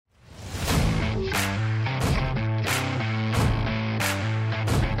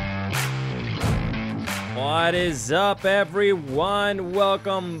What is up, everyone?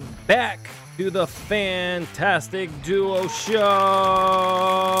 Welcome back to the Fantastic Duo Show.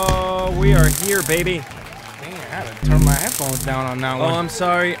 We are here, baby. Dang, I had to turn my headphones down on that one. Oh, I'm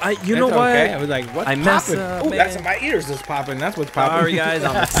sorry. You know It's what? okay. I was like, what's I messed popping? up, Ooh, man. that's my ears is popping. That's what's popping. Sorry, guys.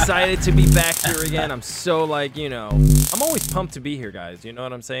 I'm excited to be back here again. I'm so, I'm always pumped to be here, guys. You know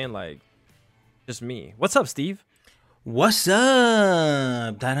what I'm saying? Just me. What's up, Steve? What's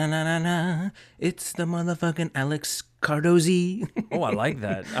up? Da-na-na-na-na. It's the motherfucking Alex Cardozi. Oh, I like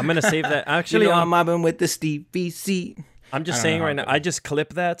that. I'm going to save that. Actually, I'm mobbing with the Steve BC. I'm just saying right now, I just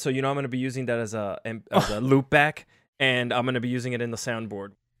clipped that, so I'm going to be using that as a loop back, and I'm going to be using it in the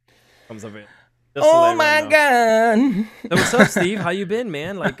soundboard. Comes of it. Oh my god! So what's up, Steve? How you been,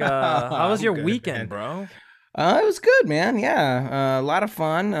 man? How was your weekend, bro? It was good, man. Yeah, a lot of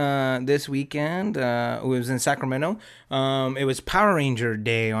fun this weekend. It was in Sacramento. It was Power Ranger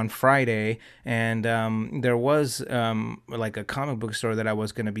Day on Friday, and there was like a comic book store that I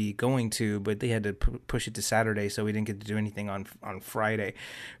was going to be going to, but they had to push it to Saturday, so we didn't get to do anything on Friday.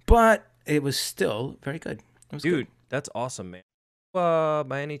 But it was still very good. It was Dude, good. that's awesome, man.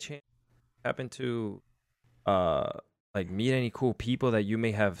 By any chance, happen to meet any cool people that you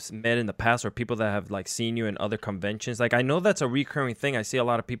may have met in the past, or people that have seen you in other conventions? I know that's a recurring thing. I see a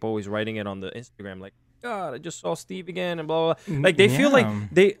lot of people always writing it on the Instagram, God, I just saw Steve again, and blah blah blah. They feel like and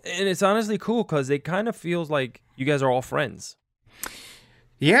it's honestly cool because they kind of feels like you guys are all friends.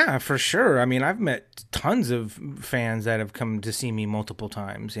 Yeah, for sure. I mean, I've met tons of fans that have come to see me multiple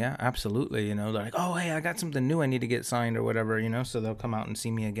times. Yeah, absolutely. They're like, oh, hey, I got something new I need to get signed or whatever, so they'll come out and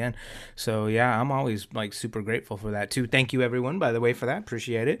see me again. So, yeah, I'm always super grateful for that, too. Thank you, everyone, by the way, for that.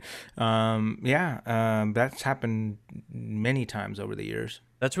 Appreciate it. That's happened many times over the years.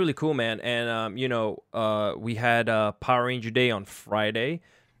 That's really cool, man. And, we had Power Ranger Day on Friday.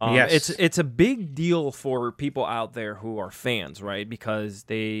 Yes. It's a big deal for people out there who are fans, right? Because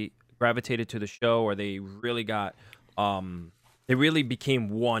they gravitated to the show, or they really they really became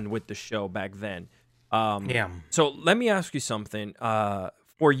one with the show back then. So let me ask you something.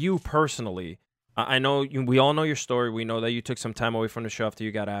 For you personally, I know we all know your story. We know that you took some time away from the show after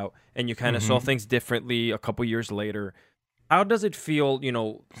you got out, and you kind of saw things differently a couple years later. How does it feel,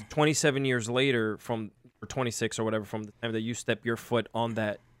 27 years later or 26 or whatever, from the time that you step your foot on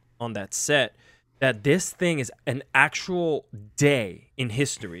that set, that this thing is an actual day in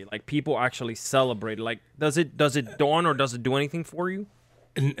history? People actually celebrate. Does it dawn, or does it do anything for you?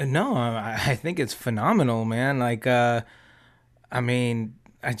 No, I think it's phenomenal, man. I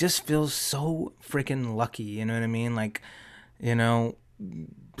just feel so freaking lucky. You know what I mean?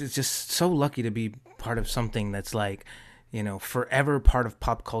 It's just so lucky to be part of something that's forever part of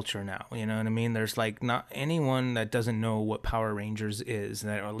pop culture now. You know what I mean? There's not anyone that doesn't know what Power Rangers is,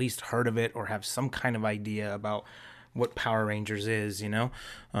 that or at least heard of it or have some kind of idea about what Power Rangers is,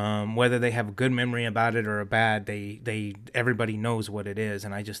 whether they have a good memory about it or a bad, everybody knows what it is.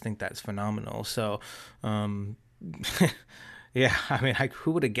 And I just think that's phenomenal. So, yeah, I mean,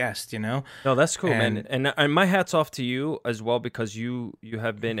 who would have guessed, No, that's cool, man. And my hat's off to you as well, because you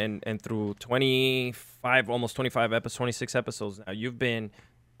have been and through almost 25 episodes, 26 episodes now, you've been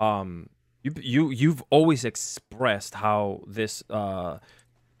you've always expressed how this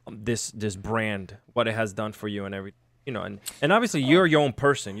brand, what it has done for you and everything. And obviously you're your own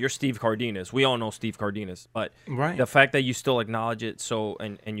person. You're Steve Cardenas. We all know Steve Cardenas, but the fact that you still acknowledge it,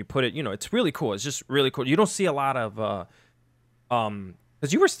 and you put it, it's really cool. It's just really cool. You don't see a lot of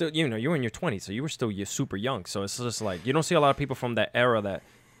because you were still, you were in your 20s, so you were still super young. So it's just you don't see a lot of people from that era that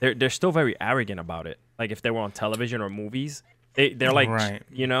they're still very arrogant about it. If they were on television or movies, they're right.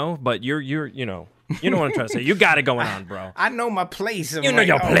 But you're you know what I'm trying to say. You got it going on, bro. I know my place. You know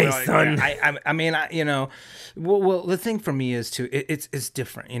your place, son. I mean, well, the thing for me is it's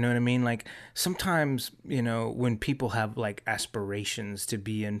different. You know what I mean? Sometimes, when people have aspirations to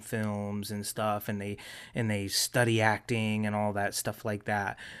be in films and stuff, and they study acting and all that stuff like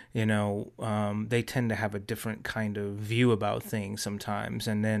that, they tend to have a different kind of view about things sometimes.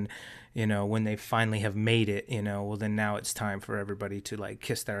 And then, when they finally have made it, well, then now it's time for everybody to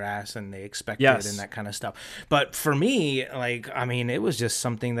kiss their ass, and they expect it and that kind of stuff. But for me, it was just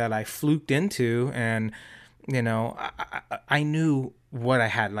something that I fluked into, and, I knew what I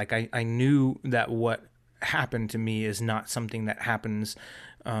had. I knew that what happened to me is not something that happens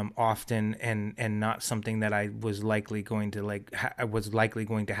often, and not something that I was likely going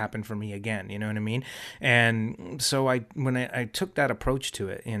to happen for me again. You know what I mean? And so when I took that approach to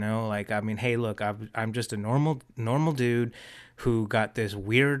it, hey, look, I'm just a normal dude who got this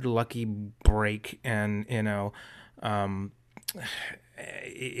weird lucky break, and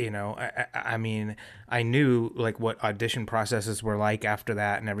I mean, I knew like what audition processes were like after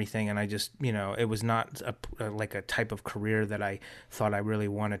that and everything, and I just, it was not like a type of career that I thought I really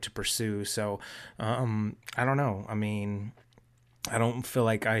wanted to pursue. So, I don't know. I mean, I don't feel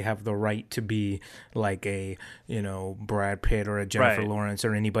like I have the right to be like a, Brad Pitt or a Jennifer Right. Lawrence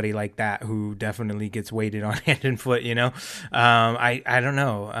or anybody like that who definitely gets weighted on hand and foot, I don't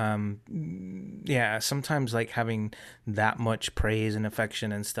know. Yeah, sometimes like having that much praise and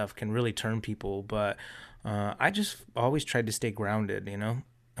affection and stuff can really turn people, but I just always tried to stay grounded, Yeah,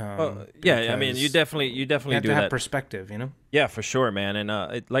 I mean, because you you definitely have to do have that. perspective. Yeah, for sure, man.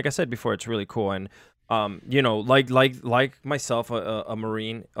 And like I said before, it's really cool. And like myself, a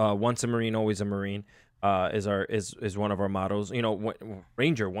Marine. Once a Marine, always a Marine. Is one of our mottos.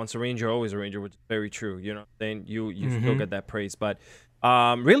 Ranger. Once a Ranger, always a Ranger, which is very true. Then you still Hmm. get that praise. But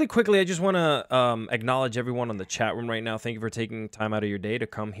really quickly, I just want to acknowledge everyone on the chat room right now. Thank you for taking time out of your day to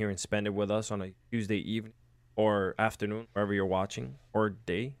come here and spend it with us on a Tuesday evening or afternoon, wherever you're watching, or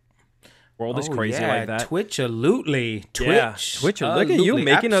day. World is Oh crazy like yeah, that. Twitch-alutely. Yeah, Twitcher. Look at you Twitch-alutely,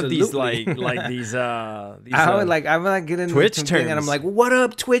 making up these absolutely. like these I would like get into Twitch something and I'm terms. like, "What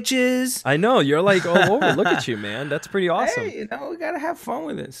up, Twitches?" I know you're like all over. Look at you, man. That's pretty awesome. Hey, we gotta have fun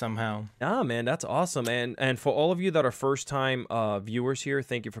with it somehow. Yeah, man, that's awesome. And for all of you that are first time viewers here,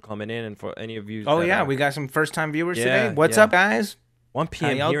 thank you for coming in. And for any of you Oh that yeah, are we got some first-time viewers today. yeah What's yeah up, guys? 1 How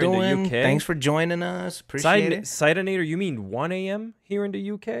p.m. y'all here in the doing? UK. Thanks for joining us. Appreciate it. Sidinator, you mean 1 a.m. here in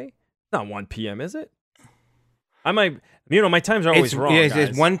the UK? Not 1 p.m. Is it? I might. My times are always wrong, It's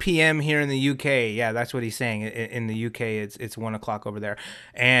guys. 1 p.m. here in the UK. Yeah, that's what he's saying. In the UK, it's 1 o'clock over there.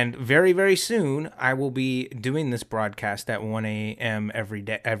 And very, very soon, I will be doing this broadcast at 1 a.m. every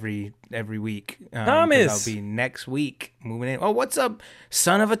day, every week. 'Cause Thomas, I'll be next week moving in. Oh, what's up,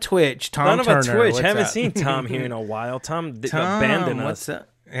 son of a Twitch, Tom son of a Turner? Twitch. What's Haven't up? seen Tom here in a while. Tom Tom, abandoned what's us. up?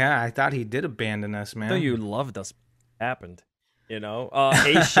 Yeah, I thought he did abandon us, I man. thought you loved us. Happened. Hey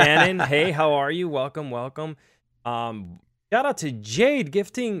Shannon. Hey, how are you? Welcome, welcome. Shout out to Jade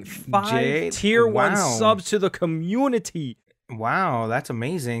gifting 5 Jade, tier 1 wow. subs to the community. Wow, that's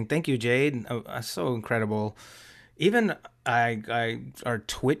amazing. Thank you, Jade. That's so incredible. Even our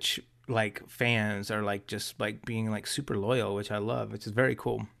Twitch like fans are like just like being like super loyal, which I love, which is very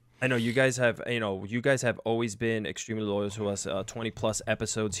cool. I know you guys have always been extremely loyal to us. 20 plus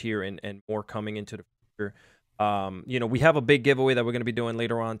episodes here and more coming into the future. We have a big giveaway that we're going to be doing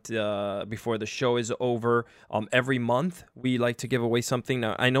later on before the show is over. Every month we like to give away something.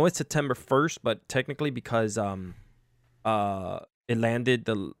 Now I know it's September 1st, but technically because it landed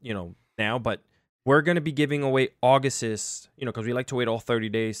now, but we're going to be giving away August's, because we like to wait all 30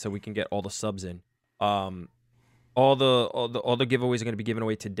 days so we can get all the subs in. All the giveaways are going to be given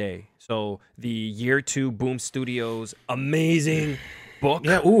away today. So the year 2 Boom Studios amazing book.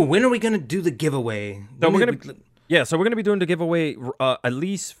 Yeah. Ooh, when are we gonna do the giveaway? So we're gonna be doing the giveaway at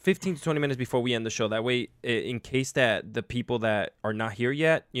least 15 to 20 minutes before we end the show. That way, in case that the people that are not here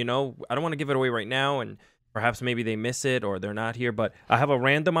yet, I don't want to give it away right now, and perhaps maybe they miss it or they're not here. But I have a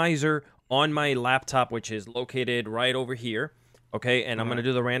randomizer on my laptop, which is located right over here. Okay, and I'm gonna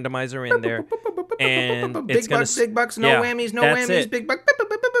do the randomizer in there, and big bucks, big bucks, no whammies, no that's whammies, it. big bucks.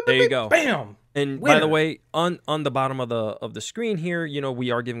 There you go. Bam. And Winner. by the way, on the bottom of the screen here,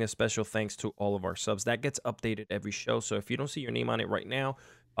 we are giving a special thanks to all of our subs. That gets updated every show. So if you don't see your name on it right now,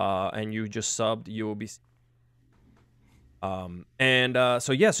 and you just subbed, you will be. So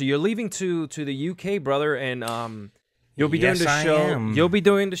you're leaving to the UK, brother, and you'll be doing Yes, the I show. am. You'll be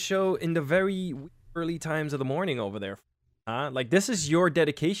doing the show in the very early times of the morning over there. Like this is your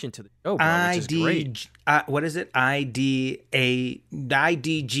dedication to the show, bro, which is great. What is it? IDGAF.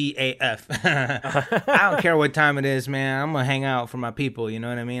 I don't care what time it is, man. I'm gonna hang out for my people. You know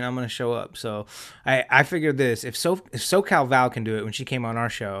what I mean? I'm gonna show up. So I figured this: if SoCal Val can do it when she came on our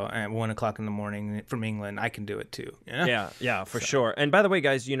show at 1 o'clock in the morning from England, I can do it too. You know? Yeah, for sure. And by the way,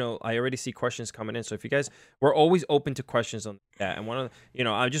 guys, I already see questions coming in. So if you guys, we're always open to questions on that. And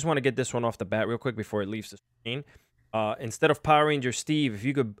I just want to get this one off the bat real quick before it leaves the screen. Instead of Power Ranger Steve, if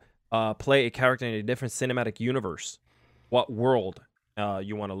you could play a character in a different cinematic universe, what world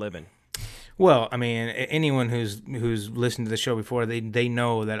you want to live in? Well, I mean, anyone who's listened to the show before, they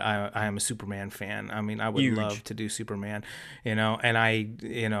know that I am a Superman fan. I mean, I would Huge. love to do Superman, and I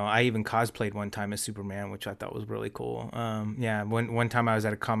even cosplayed one time as Superman, which I thought was really cool. One time I was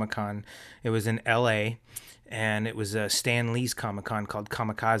at a Comic-Con. It was in LA, and it was Stan Lee's Comic-Con called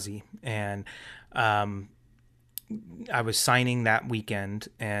Kamikaze, and I was signing that weekend,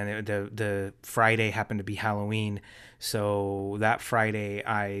 and the Friday happened to be Halloween. So that Friday,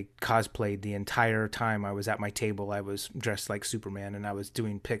 I cosplayed the entire time I was at my table. I was dressed like Superman, and I was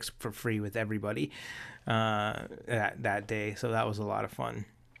doing pics for free with everybody that day. So that was a lot of fun.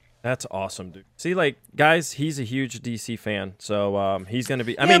 That's awesome, dude. See, like, guys, he's a huge DC fan, so he's gonna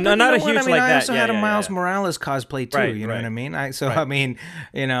be. I Yeah, mean, but not a you know what? huge I mean, like I that. also Yeah, had a yeah, Miles yeah. Morales cosplay too. Right, You know what right. I mean? I mean,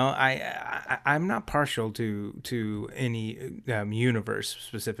 you know, I'm not partial to any universe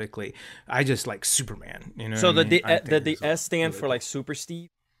specifically. I just like Superman. You know So what I mean? I did think the it's S stand really for cool. like Super Steve?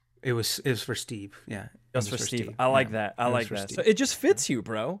 It was for Steve. Yeah, it Just was for Steve. Steve. I like Yeah, that. I it was like for that. So Steve. it just fits you,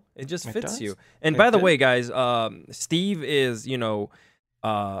 bro. It just It fits does. you. And It by the did. way, guys, Steve is,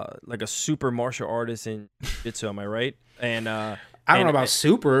 like a super martial artist in jiu-jitsu, am I right? And I don't know about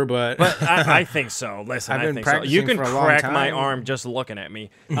super, but but I think so. Listen, I've I been think so. You practicing can for a long crack my time. arm just looking at me.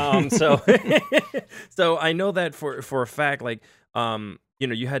 So so I know that for a fact. Like,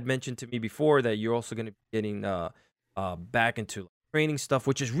 you had mentioned to me before that you're also going to be getting back into training stuff,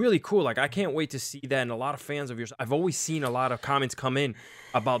 which is really cool. Like, I can't wait to see that. And a lot of fans of yours, I've always seen a lot of comments come in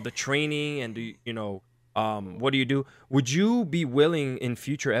about the training and what do you do? Would you be willing in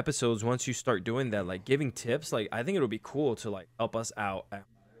future episodes once you start doing that, like giving tips? Like, I think it would be cool to like help us out at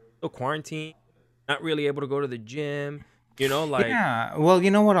the quarantine, not really able to go to the gym, like Yeah. Well,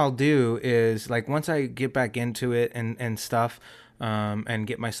 you know what I'll do is like once I get back into it and stuff, and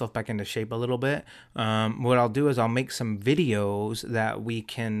get myself back into shape a little bit, what I'll do is I'll make some videos that we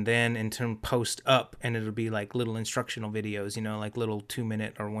can then in turn post up, and it'll be like little instructional videos, like little 2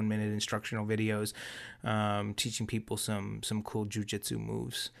 minute or 1 minute instructional videos, teaching people some cool jujitsu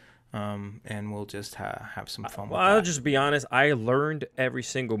moves. And we'll just have some fun with well, I'll that. just be honest. I learned every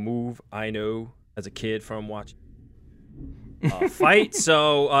single move I know as a kid from watching fight.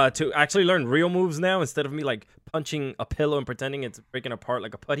 So to actually learn real moves now instead of me like punching a pillow and pretending it's breaking apart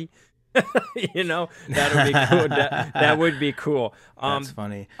like a putty, that would be cool. That would be cool. That's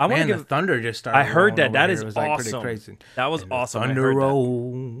funny. I want to Man, give. the thunder just started. I heard that. rolling That over is here. It was like pretty awesome. crazy. That was And the awesome. I thunder heard that.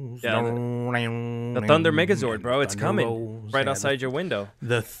 rolls. Yeah, the Thunder Megazord, bro. It's coming right outside your window.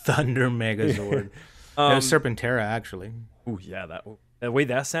 The Thunder Megazord. It was Serpentera, actually. Oh yeah, the way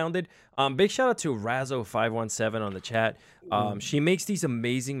that sounded. Big shout out to Razzo517 on the chat. She makes these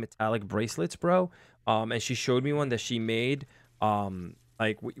amazing metallic bracelets, bro. And she showed me one that she made,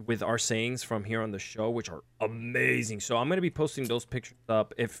 with our sayings from here on the show, which are amazing. So I'm gonna be posting those pictures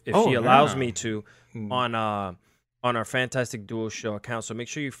up if she allows me to on our Fantastic Duo Show account. So make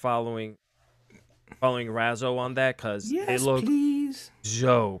sure you're following Razzo on that because they Yes, look please.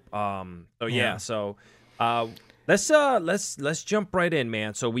 dope. So let's jump right in,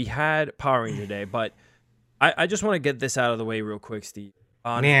 man. So we had Power Ranger Day, but I just want to get this out of the way real quick, Steve.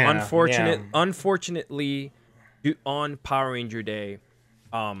 Unfortunately, on Power Ranger Day,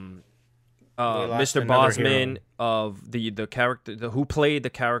 lost Mr. another Bosman hero. of the character who played the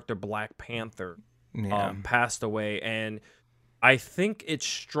character Black Panther Yeah. passed away, and I think it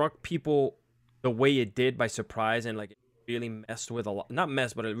struck people the way it did by surprise, and like it really messed with a lot. Not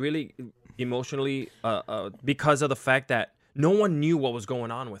messed, but it really emotionally because of the fact that no one knew what was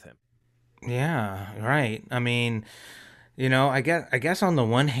going on with him. Yeah, right. I mean, I guess on the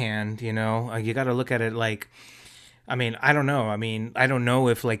one hand, you got to look at it like, I mean, I don't know. I mean, I don't know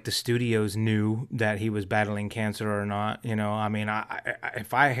if like the studios knew that he was battling cancer or not. I mean,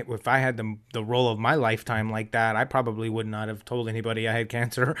 if I had the role of my lifetime like that, I probably would not have told anybody I had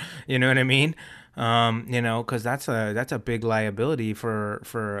cancer. You know what I mean? Because that's a big liability for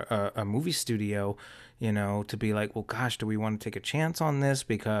a movie studio. To be like, well, gosh, do we want to take a chance on this?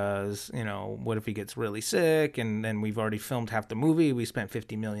 Because, what if he gets really sick and then we've already filmed half the movie? We spent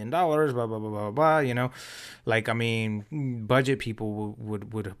 $50 million, blah, blah, blah, blah, blah, Like, I mean, budget people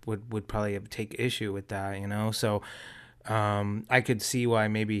would probably take issue with that, So I could see why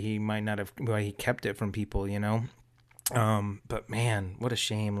maybe he might not have, why he kept it from people, But man, what a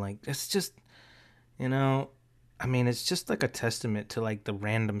shame. Like, it's just, I mean, it's just like a testament to like the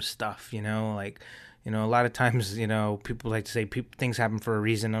random stuff, like, a lot of times, people like to say things happen for a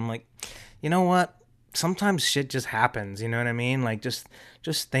reason. I'm like, you know what? Sometimes shit just happens, you know what I mean? Like just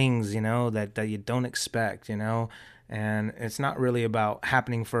things, that you don't expect, And it's not really about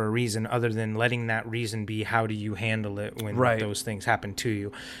happening for a reason other than letting that reason be how do you handle it when Right. those things happen to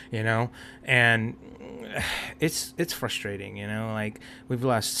you, you know? And it's frustrating, you know? Like we've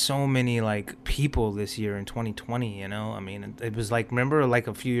lost so many like people this year in 2020, you know? I mean, it was like, remember like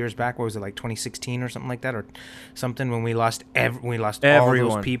a few years back, what was it, like 2016 or something like that, or something, when we lost all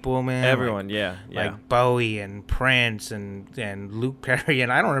Everyone. those people, man. Everyone, like, yeah. like Bowie and Prince and Luke Perry,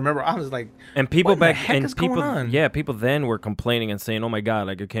 and I don't remember. I was like, And people what in the back heck and is going people, on? yeah, people then were complaining and saying, "Oh my God,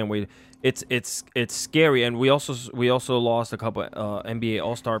 like I can't wait." It's scary, and we also lost a couple NBA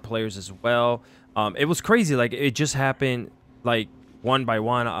All-Star players as well. It was crazy, like it just happened like one by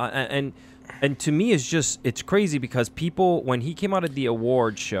one, and to me it's crazy because people, when he came out of the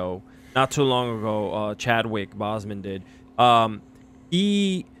award show not too long ago, Chadwick Boseman did,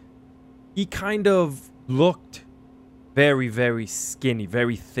 he kind of looked very, very skinny,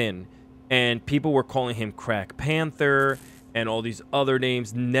 very thin. And people were calling him Crack Panther and all these other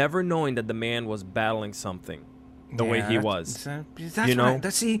names, never knowing that the man was battling something the way he was. That's you know?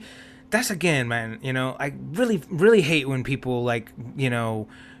 right. That's again, man. You know, I really, really hate when people like,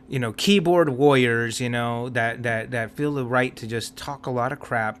 keyboard warriors, that feel the right to just talk a lot of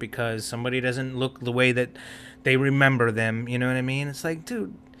crap because somebody doesn't look the way that they remember them. You know what I mean? It's like,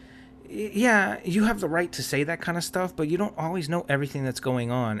 dude, yeah, you have the right to say that kind of stuff, but you don't always know everything that's going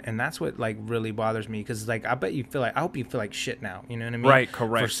on, and that's what like really bothers me. Because like, I hope you feel like shit now. You know what I mean? Right,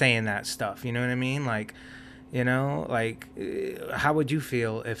 correct. For saying that stuff. You know what I mean? Like, how would you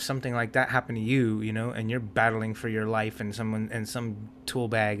feel if something like that happened to you? And you're battling for your life, and some tool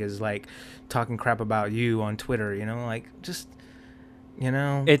bag is like talking crap about you on Twitter. Like just.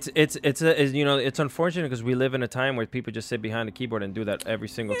 It's unfortunate because we live in a time where people just sit behind a keyboard and do that every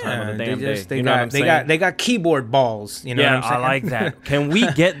single time of the damn day. They got keyboard balls. You know what I'm saying? I like that. Can we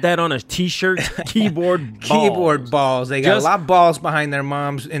get that on a T-shirt? Keyboard balls. Keyboard balls. They got a lot of balls behind their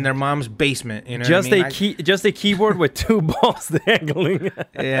mom's basement. You know just what I mean? Just a keyboard with two balls dangling.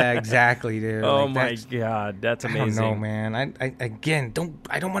 Yeah, exactly, dude. Oh my God, that's amazing. I don't know, man.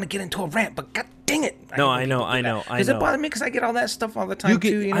 I don't want to get into a rant, but God dang it. I know. Does it bother me because I get all that stuff all the time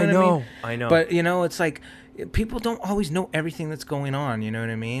too? You know I know. But it's like people don't always know everything that's going on. You know what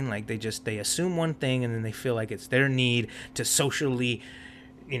I mean? Like they assume one thing and then they feel like it's their need to socially,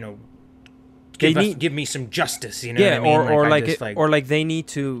 give me some justice. You know what I mean? Or they need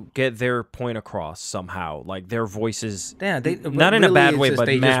to get their point across somehow. Like their voices. Yeah, not in a bad way, but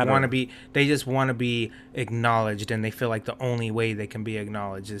they matter. They just want to be acknowledged, and they feel like the only way they can be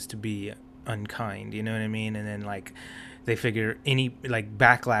acknowledged is to be unkind. You know what I mean? And then like they figure any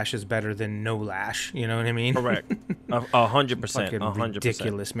backlash is better than no lash. You know what I mean? Correct. 100%.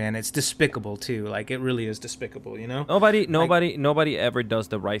 Ridiculous, man. It's despicable too. Like it really is despicable. Nobody ever does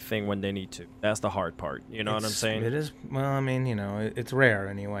the right thing when they need to. That's the hard part. You know what I'm saying? It is. Well, I mean, it's rare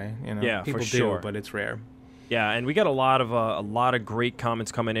anyway. Yeah, people for sure. do, but it's rare. Yeah, and we got a lot of great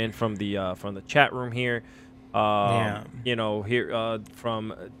comments coming in from the chat room here. From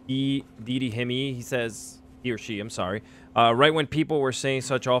Didi Himi, he says, he or she, I'm sorry. Right when people were saying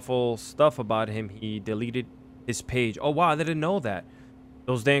such awful stuff about him, he deleted his page. Oh wow, I didn't know that.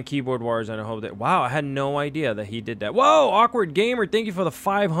 Those damn keyboard warriors, and I hope that. Wow, I had no idea that he did that. Whoa, Awkward Gamer, thank you for the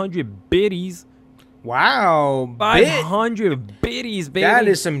 500 biddies. Wow, 500 biddies, baby. That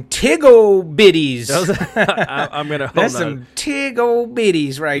is some tiggle biddies. I'm gonna hold That's some tiggle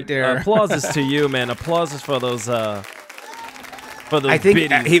biddies right there. Applauses to you, man. Applauses for those. I think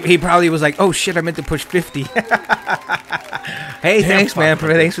biddies. he probably was like, "Oh shit, I meant to push 50." Hey, thanks, man.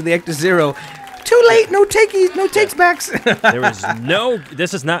 Thanks for the extra zero. Too late. No takes backs. There is no.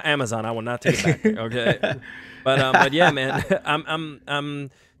 This is not Amazon. I will not take it back. Okay. But yeah, man. I'm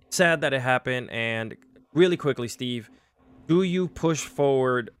sad that it happened. And really quickly, Steve, do you push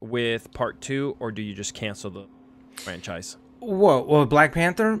forward with part 2 or do you just cancel the franchise? Well, Black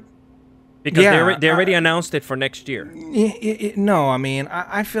Panther. Because they already announced it for next year. No, I mean,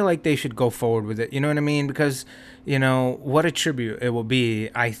 I feel like they should go forward with it. You know what I mean? Because, what a tribute it will be,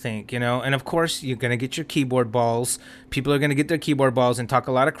 I think, And of course, you're going to get your keyboard balls. People are going to get their keyboard balls and talk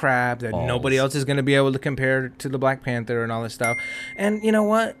a lot of crap that nobody else is going to be able to compare to the Black Panther and all this stuff. And you know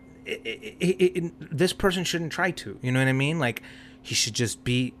what? This person shouldn't try to. You know what I mean? Like, he should just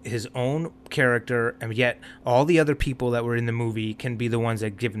be his own character, and yet all the other people that were in the movie can be the ones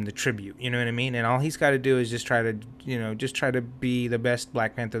that give him the tribute. You know what I mean? And all he's got to do is just try to be the best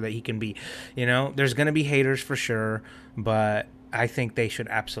Black Panther that he can be. There's going to be haters for sure, but I think they should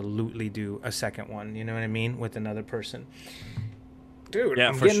absolutely do a second one. You know what I mean? With another person. Dude, yeah,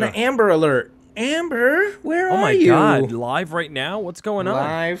 I'm getting an Amber Alert. Amber, where are you? Oh my God, live right now? What's going on?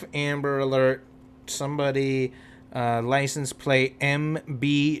 Live Amber Alert. Somebody License plate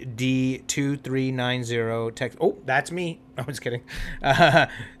MBD2390. Text. Oh, that's me. I was kidding.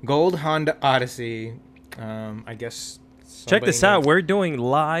 Gold Honda Odyssey. I guess. Check this out. We're doing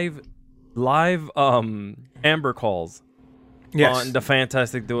live Amber calls. Yes. On the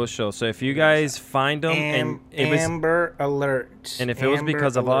Fantastic Duo show. So if you guys find them and it was Amber Alert. And if it was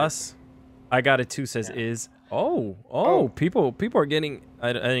because of us, I got it too. Says is. Oh. People are getting.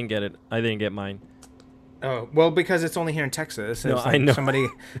 I didn't get it. I didn't get mine. Oh well, because it's only here in Texas. No, I know. Somebody.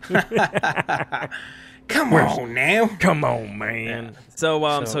 Come on now. Come on, man. So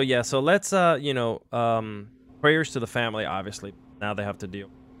let's prayers to the family. Obviously, now they have to deal.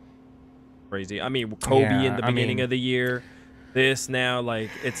 Crazy. I mean, Kobe in the beginning of the year. This now, like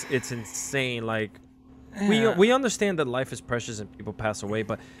it's insane. Like we understand that life is precious and people pass away,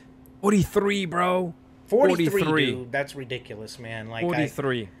 but 43, bro. 43, dude. That's ridiculous, man. Like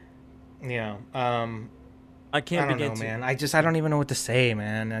 43. I can't begin to. Man. I don't even know what to say,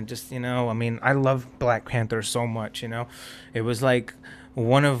 man. I just, I mean, I love Black Panther so much, It was like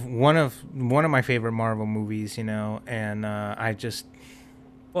one of my favorite Marvel movies, and I just.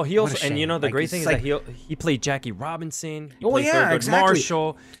 Well, he also, and the great thing is that he played Jackie Robinson. He played exactly.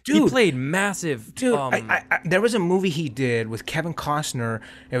 Marshall. Dude, he played massive. Dude, there was a movie he did with Kevin Costner.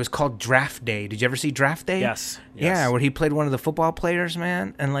 It was called Draft Day. Did you ever see Draft Day? Yes. Yeah, where he played one of the football players,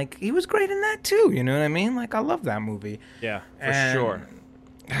 man, and like he was great in that too. You know what I mean? Like I love that movie. Yeah, for sure.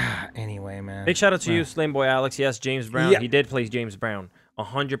 Anyway, man. Big shout out to you, Slim Boy Alex. Yes, James Brown. Yeah. He did play James Brown,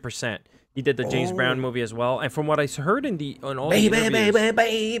 100%. He did the James Brown movie as well, and from what I heard on all the interviews,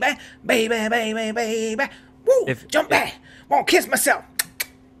 baby, woo, jump back, won't kiss myself.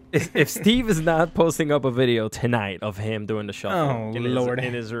 If Steve is not posting up a video tonight of him doing the shuffle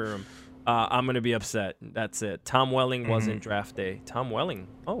in his room, I'm gonna be upset. That's it. Tom Welling was in Draft Day. Tom Welling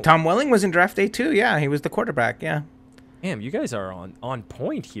was in Draft Day too. Yeah, he was the quarterback. Yeah. Damn, you guys are on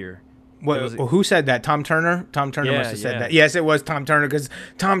point here. Well, who said that? Tom Turner? Tom Turner must have said that. Yes, it was Tom Turner because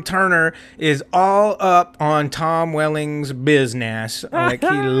Tom Turner is all up on Tom Welling's business. Like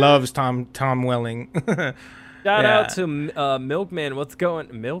he loves Tom Welling. Shout out to Milkman. What's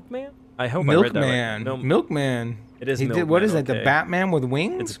going? Milkman? I hope Milkman. I read that right. Milkman. It is Milkman. What is it? The Batman with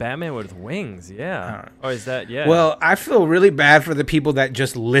wings? It's Batman with wings. Yeah. Is that? Yeah. Well, I feel really bad for the people that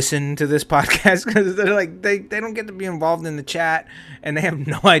just listen to this podcast because they're like they don't get to be involved in the chat and they have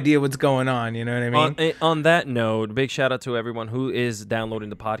no idea what's going on. You know what I mean? On that note, big shout out to everyone who is downloading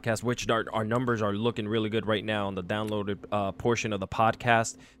the podcast, which our numbers are looking really good right now on the downloaded portion of the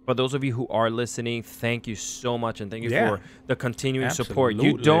podcast. For those of you who are listening, thank you so much, and thank you for the continuing support.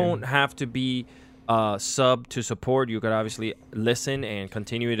 You don't have to be sub to support. You could obviously listen and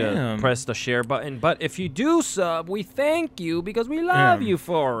continue to press the share button, but if you do sub, we thank you because we love you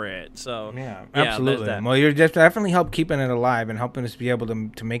for it. So absolutely. Well, you're just definitely help keeping it alive and helping us be able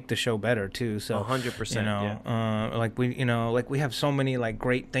to make the show better too. So 100%. Like we have so many like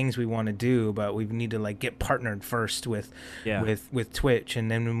great things we want to do, but we need to like get partnered first with Twitch,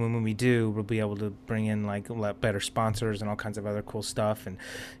 and then when we do, we'll be able to bring in like a lot better sponsors and all kinds of other cool stuff, and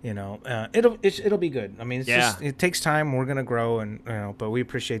it'll be good. I mean, it takes time. We're gonna grow, and but we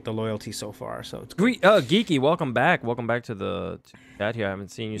appreciate the loyalty so far. So it's great. Geeky, welcome back to the chat here. I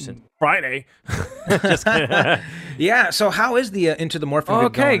haven't seen you since Friday. Just kidding. Yeah. So how is the Into the Morphin?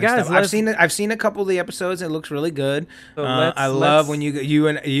 Okay, guys, I've seen a couple of the episodes. It looks really good. So I love when you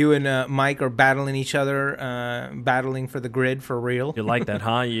and Mike are battling each other, battling for the grid for real. You like that,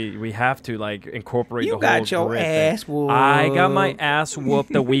 huh? We have to like incorporate. You the whole got your grid ass thing. whooped. I got my ass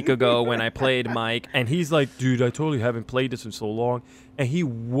whooped a week ago when I played Mike, and he's like, "Dude, I totally haven't played this in so long," and he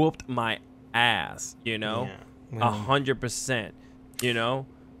whooped my ass. 100%.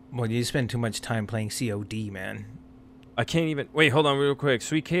 Well, you spend too much time playing COD, man. I can't even wait. Hold on, real quick.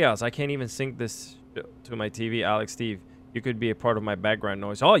 Sweet Chaos. I can't even sync this to my TV. Alex, Steve, you could be a part of my background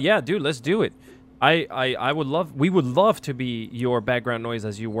noise. Oh yeah, dude, let's do it. I would love. We would love to be your background noise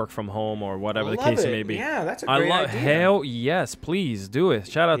as you work from home or whatever the case may be. Yeah, that's a great idea. Hell yes, please do it.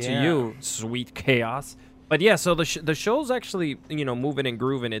 Shout out to you, Sweet Chaos. But yeah, so the show's actually moving and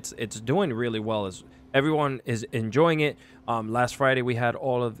grooving. It's doing really well. As everyone is enjoying it. Last Friday we had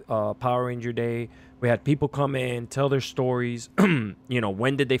all of Power Ranger Day. We had people come in, tell their stories.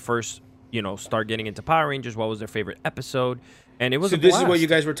 When did they first start getting into Power Rangers? What was their favorite episode? And it was. So this is what you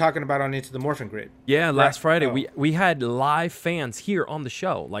guys were talking about on Into the Morphin Grid. Yeah, last Friday we had live fans here on the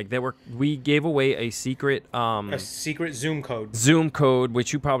show. Like we gave away a secret Zoom code. Zoom code,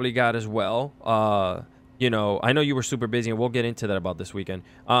 which you probably got as well. I know you were super busy, and we'll get into that about this weekend.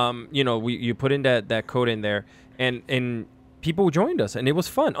 You put in that code in there, and people joined us, and it was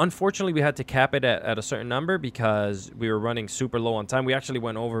fun. Unfortunately, we had to cap it at a certain number because we were running super low on time. We actually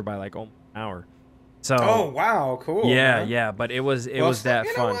went over by like almost an hour. So oh wow, cool. yeah, man. yeah, but it was Well, that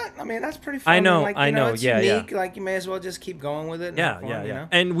you fun. know what? I mean, that's pretty fun. I know, Like, I you know. It's Yeah, yeah. unique. Like, you may as well just keep going with it. and Yeah, have fun, yeah, you yeah. know?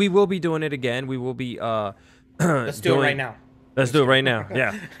 And we will be doing it again. We will be Let's do it right now. Let's do it right now.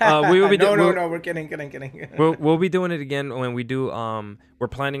 Yeah. We will be No, we're kidding. we'll be doing it again when we do we're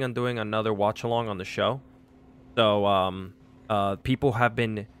planning on doing another watch along on the show. So people have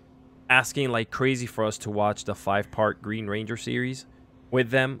been asking like crazy for us to watch the 5-part Green Ranger series with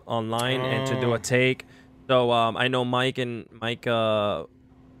them online and to do a take. So I know Mike asked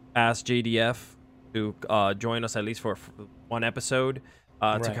JDF to join us at least for one episode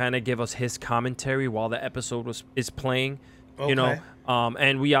to kind of give us his commentary while the episode is playing. Okay. You know,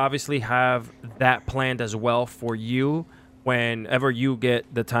 and we obviously have that planned as well for you whenever you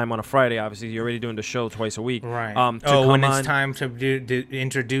get the time on a Friday. Obviously, you're already doing the show twice a week. Right. When it's time to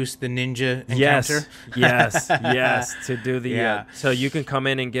introduce the ninja encounter. Yes, to do the Yeah. so you can come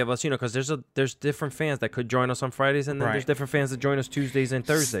in and give us, because there's different fans that could join us on Fridays, and then Right. there's different fans that join us Tuesdays and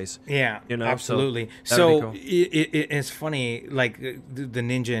Thursdays. Yeah, so absolutely. that'd be So cool. it's funny, like the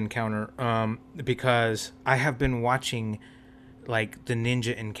ninja encounter, because I have been watching like the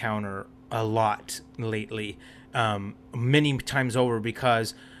ninja encounter a lot lately, many times over,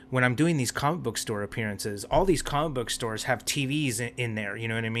 because when I'm doing these comic book store appearances, all these comic book stores have TVs in there, you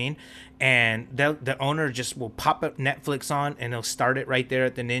know what I mean? And the owner just will pop up Netflix on, and he'll start it right there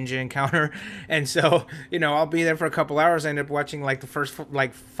at the ninja encounter. And so, I'll be there for a couple hours. I end up watching like the first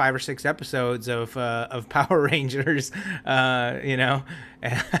like 5 or 6 episodes of Power Rangers,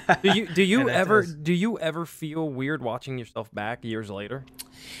 Do you ever feel weird watching yourself back years later?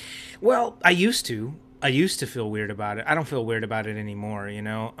 Well, I used to feel weird about it. I don't feel weird about it anymore,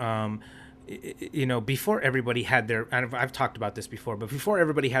 before everybody had their, and I've talked about this before, but before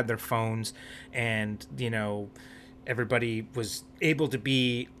everybody had their phones and, everybody was able to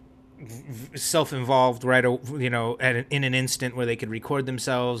be self-involved right, in an instant where they could record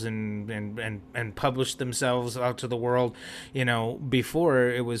themselves and publish themselves out to the world. Before,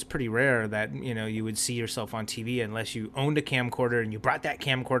 it was pretty rare that you would see yourself on TV unless you owned a camcorder and you brought that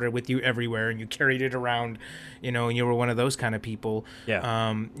camcorder with you everywhere and you carried it around, and you were one of those kind of people.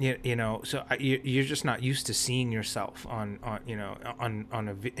 So you're just not used to seeing yourself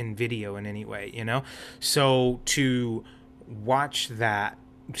in video in any way. So to watch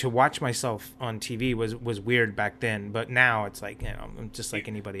myself on TV was weird back then, but now it's like, I'm just like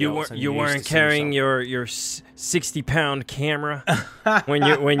anybody else. You weren't carrying your 60-pound camera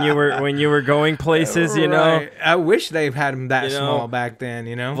when you were going places, Right. I wish they've had them that small back then,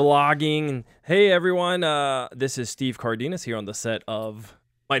 vlogging. And hey everyone, this is Steve Cardenas here on the set of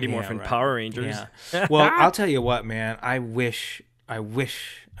Mighty Morphin Power Rangers. Yeah. Well, I'll tell you what, man. I wish I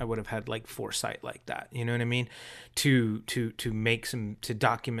would have had like foresight like that. You know what I mean? To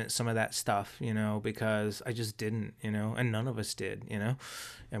document some of that stuff, because I just didn't, and none of us did,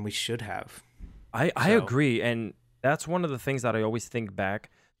 and we should have. I agree. And that's one of the things that I always think back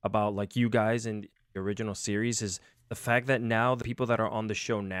about, like you guys in the original series, is the fact that now the people that are on the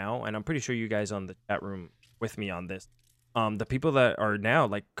show now, and I'm pretty sure you guys on the chat room with me on this, the people that are now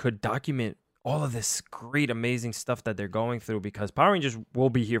like could document all of this great, amazing stuff that they're going through, because Power Rangers will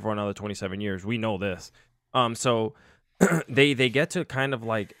be here for another 27 years. We know this. So they get to kind of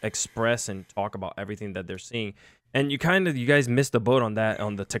like express and talk about everything that they're seeing. And you guys missed the boat on that,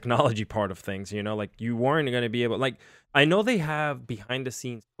 on the technology part of things, like you weren't going to be able, like, I know they have behind the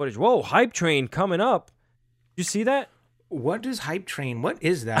scenes footage. Whoa, Hype Train coming up. You see that? What is Hype Train? What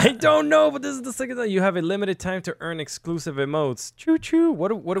is that? I don't know, but this is the second time you have a limited time to earn exclusive emotes. Choo choo. What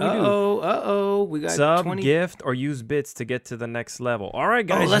do we do? We got sub, 20... gift, or use bits to get to the next level. All right,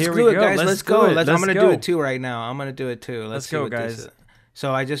 guys. Let's here do we it, go. guys. Let's go. I'm gonna do it too right now. I'm gonna do it too. Let's go, guys.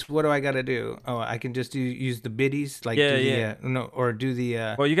 So what do I gotta do? Oh, I can just use the biddies, like do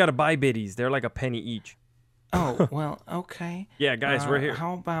the. Well, you gotta buy biddies. They're like a penny each. Oh, well, okay. Yeah, guys, we're here.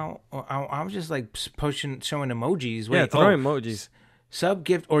 How about I was just like showing emojis. Wait, throw emojis. Sub,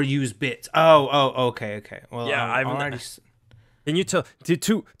 gift, or use bits. Oh, okay. Well, yeah, I've already. Can you tell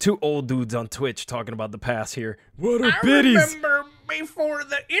two old dudes on Twitch talking about the past here? What are biddies? I remember before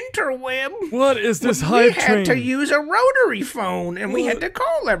the interweb. What is this Hype Train? We had to use a rotary phone, and we had to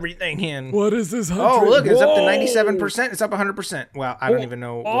call everyeverything in. What is this Hype Train? Oh, look, it's up to 97%. It's up 100%. Well, I don't even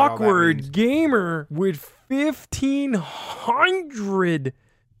know. Awkward gamer with 1,500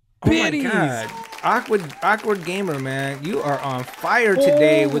 biddies. Oh my God. Awkward gamer, man. You are on fire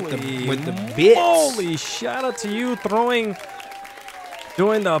today with the bits. Holy, shout out to you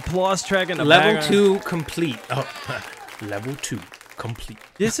doing the applause track in the Level background. 2 complete. Oh. level 2 complete.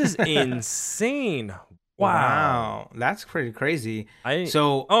 This is insane. Wow, that's pretty crazy.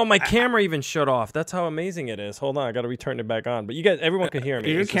 My camera even shut off. That's how amazing it is. Hold on, I gotta return it back on. But you guys, everyone can hear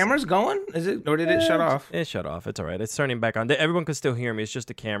me. Your camera's going? Is it, or did it shut off? It shut off. It's all right. It's turning back on. Everyone can still hear me. It's just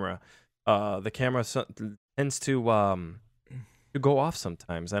the camera. The camera tends to go off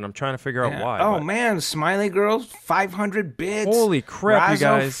sometimes, and I'm trying to figure out why. Oh man, Smiley Girls, 500 bits. Holy crap, Razzo, you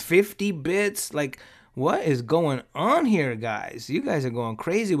guys! 50 bits. Like, what is going on here, guys? You guys are going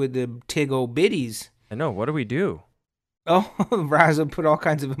crazy with the Tiggo bitties. I know. What do we do? Oh, Razzo put all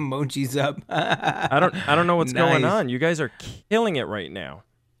kinds of emojis up. I don't know what's going on. You guys are killing it right now.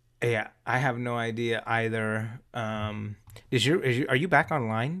 Yeah, I have no idea either. Are you back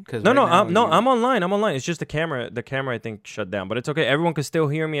online? No, I'm online. I'm online. It's just the camera. The camera, I think, shut down. But it's okay. Everyone can still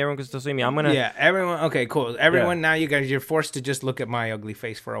hear me. Everyone can still see me. Yeah, everyone. Okay, cool. Everyone, now you're forced to just look at my ugly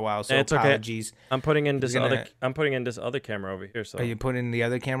face for a while. So it's apologies. Okay. I'm putting in this other camera over here. So are you putting the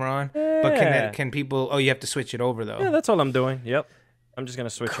other camera on? Yeah. But can people? Oh, you have to switch it over though. Yeah, that's all I'm doing. Yep. I'm just gonna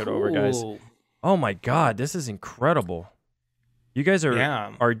switch it over, guys. Oh my God, this is incredible. You guys are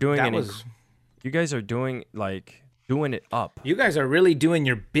doing you guys are doing it up. You guys are really doing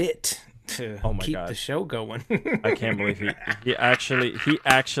your bit to keep God. the show going. I can't believe he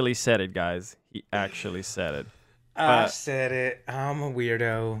actually said it, guys. He actually said it. I said it. I'm a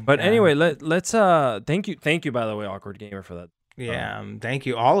weirdo. But anyway, let's thank you by the way, Awkward Gamer, for that. Yeah, thank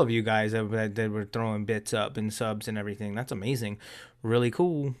you all of you guys that were throwing bits up and subs and everything. That's amazing. Really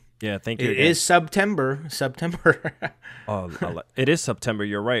cool. Yeah, thank you. It is September. It is September.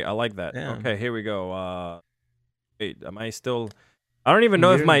 You're right. I like that. Yeah. Okay, here we go. Wait, am I still? I don't even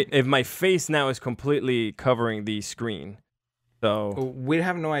know if my face now is completely covering the screen. So we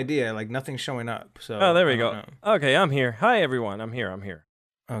have no idea. Like nothing's showing up. So there we go. Okay, I'm here. Hi everyone. I'm here.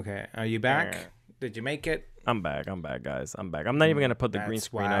 Okay, are you back? Did you make it? I'm back, guys. I'm back. I'm not even gonna put the green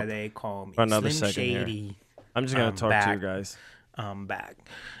screen up. That's why they call me for another Slim second Shady. Here. I'm just gonna talk to you guys. I'm back.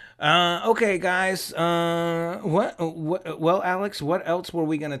 Okay, guys. Well, Alex, what else were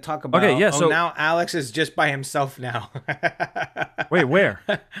we gonna talk about? Okay, yeah. So now Alex is just by himself now. Wait, where?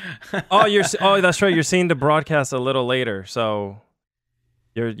 That's right. You're seeing the broadcast a little later, so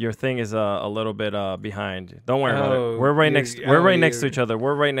your thing is a little bit behind. Don't worry about it. We're right next. We're right next to each other.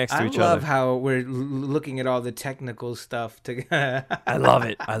 We're right next to each other. I love how we're looking at all the technical stuff. I love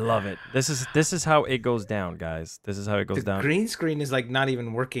it. I love it. This is how it goes down, guys. This is how it goes down. The green screen is like not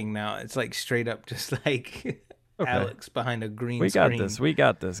even working now. It's like straight up, just like Alex behind a green screen. We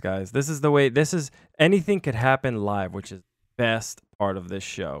got this, guys. This is the way. Anything could happen live, which is the best part of this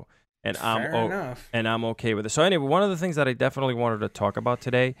show. And I'm okay with it. So anyway, one of the things that I definitely wanted to talk about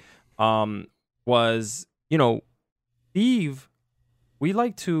today was, Steve, we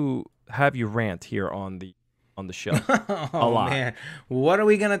like to have you rant here on the show. A lot. Man. What are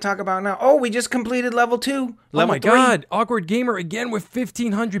we going to talk about now? Oh, we just completed level 2. Level 3. God. Awkward Gamer again with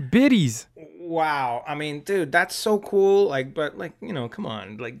 1,500 biddies. Wow. I mean, dude, that's so cool. But come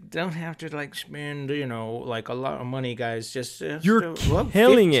on. Don't have to spend, a lot of money, guys. You're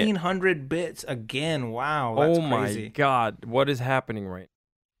killing 1,500 bits again. Wow. That's crazy. My God. What is happening right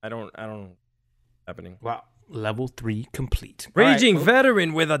now? I don't happening. Wow. Level 3 complete. Raging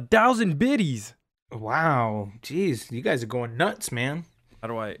veteran with 1,000 biddies. Wow. Jeez. You guys are going nuts, man. How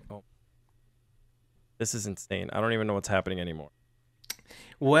do I... Oh. This is insane. I don't even know what's happening anymore.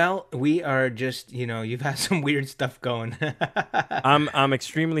 Well, we are just, you've had some weird stuff going. I'm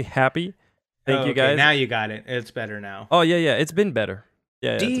extremely happy. Thank you guys. Now you got it. It's better now. Oh, yeah. It's been better.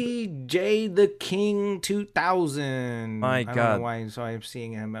 Yeah. DJ the King 2000. My God. I don't know why, so I'm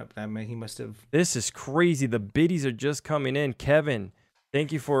seeing him up. I mean, he must have. This is crazy. The biddies are just coming in. Kevin,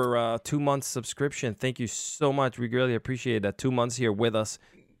 thank you for 2 months subscription. Thank you so much. We really appreciate that. 2 months here with us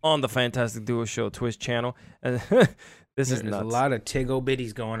on the Fantastic Duo Show Twitch channel. And this is nuts. There's a lot of Tiggo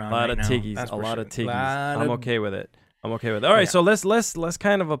biddies going on. A lot of tiggies. I'm okay with it. All right, so let's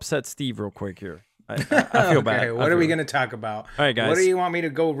kind of upset Steve real quick here. I feel bad. Okay, what are we going to talk about? All right, guys. What do you want me to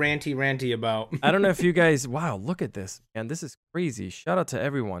go ranty about? I don't know if you guys... Wow, look at this. Man, this is crazy. Shout out to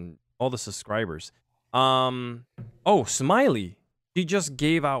everyone, all the subscribers. Smiley. She just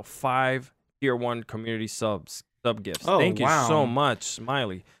gave out 5 Tier 1 community sub gifts. Thank you so much,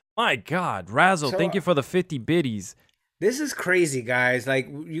 Smiley. My God. Razzle, thank you for the 50 biddies. This is crazy, guys.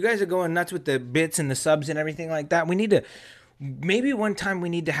 You guys are going nuts with the bits and the subs and everything like that. We need to... Maybe one time we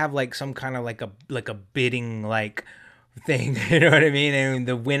need to have some kind of a bidding thing, you know what I mean? And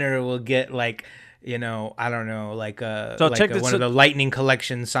the winner will get I don't know, one of the Lightning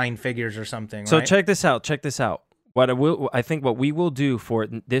Collection signed figures or something. So right? check this out. I think what we will do for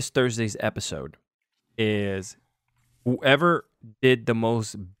this Thursday's episode is whoever did the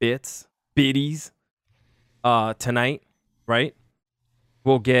most biddies tonight, right?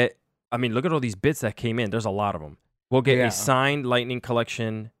 Will get. I mean, look at all these bits that came in. There's a lot of them. We'll get a signed Lightning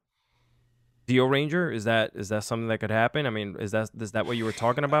Collection Dio Ranger. Is that something that could happen? I mean, is that what you were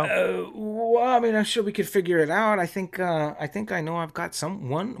talking about? Well, I mean, I'm sure we could figure it out. I think I know I've got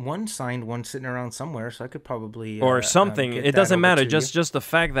one signed one sitting around somewhere, so I could probably or something. It doesn't matter. Just the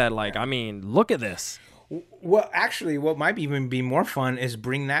fact that, like, I mean, look at this. Well, actually, what might even be more fun is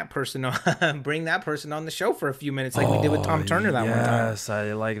bring that person on, bring that person on the show for a few minutes, like we did with Tom Turner that one time. Yes,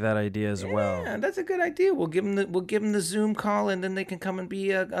 I like that idea as well. Yeah, that's a good idea. We'll give them the Zoom call, and then they can come and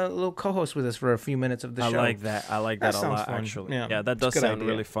be a little co-host with us for a few minutes of the show. I like that a lot, fun. actually. Yeah, that does sound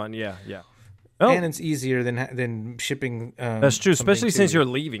really fun. Yeah. Oh. And it's easier than shipping. That's true, especially since you're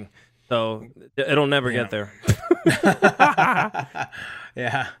leaving. So it'll never get there.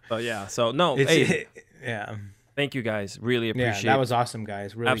 Yeah. So no. Yeah. Thank you guys. Really appreciate. Yeah, that was awesome,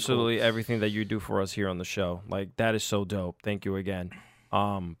 guys. Really absolutely cool. Everything that you do for us here on the show. Like, that is so dope. Thank you again.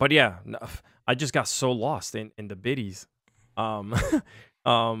 But yeah, I just got so lost in the biddies.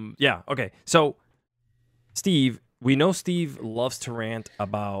 Yeah. Okay. So, Steve, we know Steve loves to rant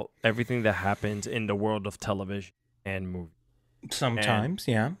about everything that happens in the world of television and movies. Sometimes,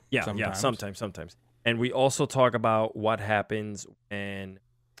 yeah. Sometimes. And we also talk about what happens when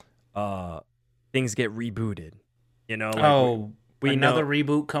things get rebooted. You know, like we another know,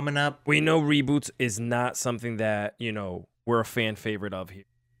 reboot coming up. We know reboots is not something that, we're a fan favorite of here.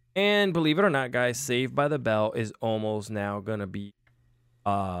 And believe it or not, guys, Saved by the Bell is almost now going to be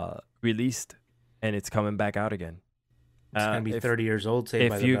released, and it's coming back out again. It's going to be 30 years old, Saved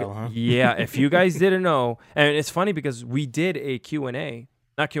by the Bell, huh? Yeah, if you guys didn't know, and it's funny because we did a Q&A,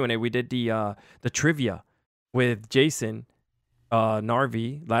 not Q&A, we did the trivia with Jason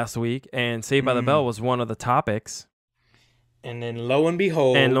Narvi last week, and Saved by the Bell was one of the topics. And then lo and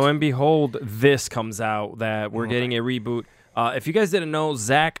behold, this comes out that we're getting a reboot. If you guys didn't know,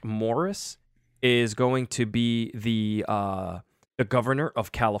 Zach Morris is going to be the governor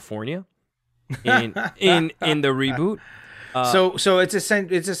of California in the reboot. So it's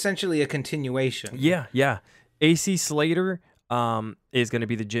essentially a continuation. Yeah. AC Slater is going to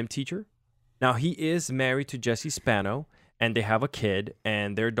be the gym teacher. Now, he is married to Jesse Spano, and they have a kid,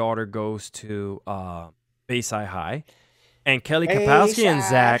 and their daughter goes to Bayside High. And Kelly Kapowski and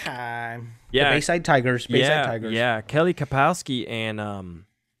Zach, the Bayside Tigers. Yeah. Kelly Kapowski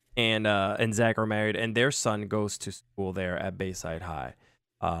and Zach are married, and their son goes to school there at Bayside High.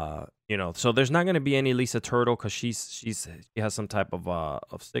 So there's not going to be any Lisa Turtle because she has some type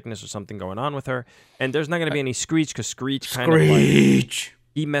of sickness or something going on with her, and there's not going to be any Screech because Screech kind of like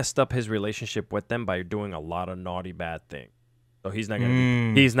he messed up his relationship with them by doing a lot of naughty bad things. So he's not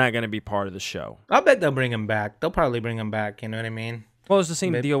gonna be part of the show. I bet they'll bring him back. They'll probably bring him back. You know what I mean? Well, it's the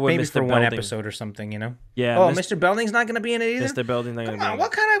same deal with maybe Mr. for Belding. one episode or something. Yeah. Oh, Mr. Belding's not gonna be in it either. Mr. Belding's not gonna be in it.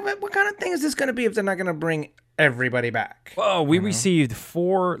 What kind of thing is this gonna be if they're not gonna bring everybody back? Well, we received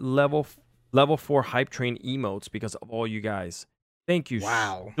 4 level 4 hype train emotes because of all you guys. Thank you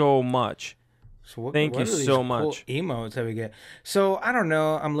so much. So Thank you so much. Cool emotes that we get. So I don't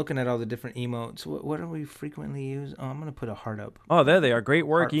know. I'm looking at all the different emotes. What do we frequently use? Oh, I'm gonna put a heart up. Oh, there they are. Great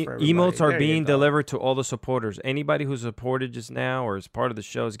work. Emotes are being delivered to all the supporters. Anybody who supported just now or is part of the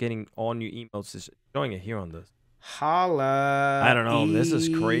show is getting all new emotes. Is showing it here on this. Holla! I don't know. This is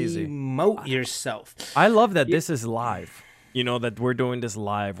crazy. Emote yourself. I love that this is live. That we're doing this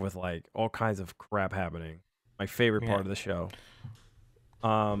live with like all kinds of crap happening. My favorite part of the show.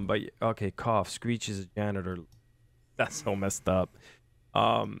 But okay, cough. Screech is a janitor. That's so messed up.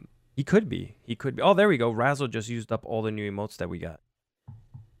 He could be. Oh, there we go. Razzle just used up all the new emotes that we got.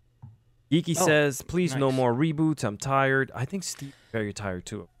 Geeky says, "Please, no more reboots. I'm tired." I think Steve's very tired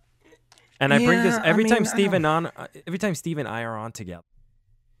too. And I bring this every time Steve and I are on together.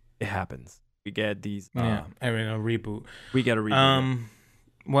 It happens. We get these. A reboot. We get a reboot.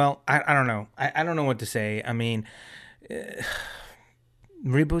 Well, I don't know. I don't know what to say. I mean.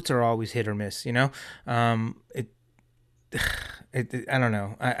 Reboots are always hit or miss, I don't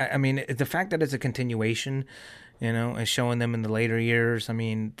know. I mean, the fact that it's a continuation, and showing them in the later years. I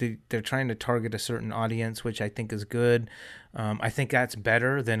mean, they're trying to target a certain audience, which I think is good. I think that's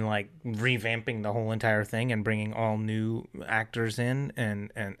better than like revamping the whole entire thing and bringing all new actors in,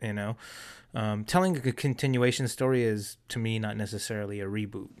 and telling a continuation story is to me not necessarily a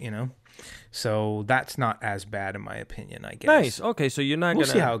reboot, So that's not as bad in my opinion, I guess. Nice. Okay, so you're not We'll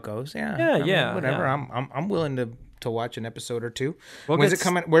gonna see how it goes. Yeah. I mean, whatever. Yeah. I'm willing to watch an episode or two. When's it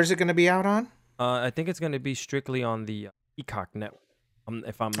coming? Where's it going to be out on? I think it's going to be strictly on the Peacock network.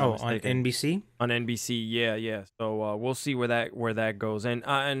 if I'm not Oh, on mistaken. NBC. On NBC, yeah. So we'll see where that goes.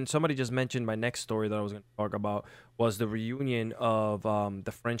 And somebody just mentioned my next story that I was going to talk about was the reunion of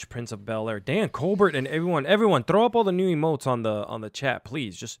the French Prince of Bel Air. Dan Colbert and everyone, throw up all the new emotes on the chat,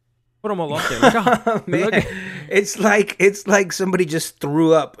 please. Just put them all up there. Look how, Man, look, it's like somebody just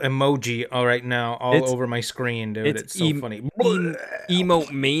threw up emoji all right now all It's- over my screen, dude. It's so funny.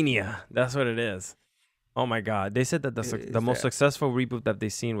 emote mania. That's what it is. Oh my God! They said that the most successful reboot that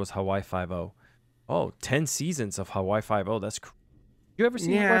they've seen was Hawaii Five-O. Oh, 10 seasons of Hawaii Five-O. That's you ever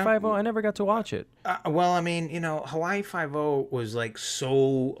seen Hawaii Five-O? I never got to watch it. Well, I mean, Hawaii Five-O was like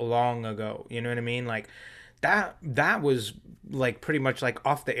so long ago. You know what I mean? Like that was like pretty much like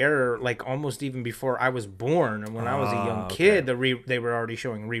off the air, like almost even before I was born. And when I was a young kid, they were already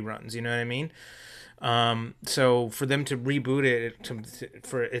showing reruns. You know what I mean? So for them to reboot it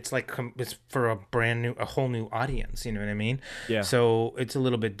it's for a whole new audience, you know what I mean? Yeah. So it's a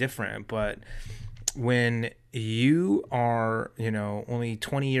little bit different, but when you are, only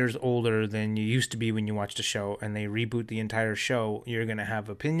 20 years older than you used to be when you watched a show and they reboot the entire show, you're going to have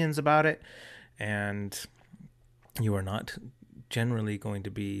opinions about it, and you are not generally going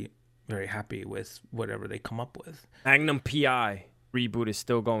to be very happy with whatever they come up with. Magnum PI reboot is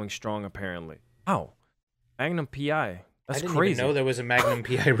still going strong, apparently. Wow. Magnum PI. That's I didn't crazy. even know there was a Magnum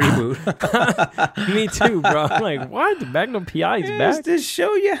PI reboot. Me too, bro. I'm like, what? Magnum PI is back? Just to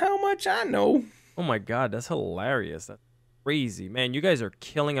show you how much I know. Oh my God, that's hilarious. That's crazy. Man, you guys are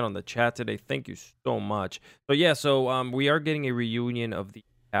killing it on the chat today. Thank you so much. So yeah, we are getting a reunion of the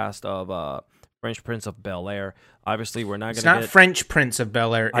cast of French Prince of Bel Air. Obviously, we're not going to get... It's not French Prince of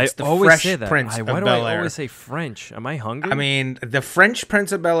Bel Air. It's the always Fresh say that. Prince of Why do Bel I Air. always say French? Am I hungry? I mean, the French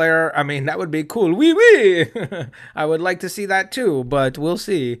Prince of Bel Air, I mean, that would be cool. Oui, oui. I would like to see that too, but we'll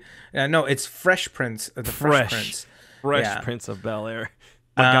see. No, it's Fresh Prince. The Fresh Prince. Fresh Prince of Bel Air.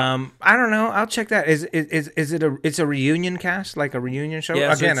 I don't know. I'll check that. Is it it's a reunion cast, like a reunion show?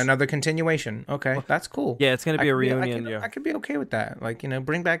 Yeah, so Again, another continuation. Okay, that's cool. Yeah, it's gonna be a reunion. I could be okay with that. Like,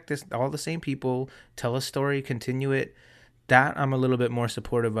 bring back all the same people, tell a story, continue it. That I'm a little bit more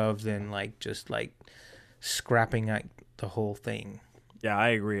supportive of than like just like scrapping out the whole thing. Yeah, I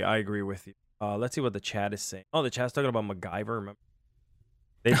agree with you. Let's see what the chat is saying. Oh, the chat's talking about MacGyver. Remember?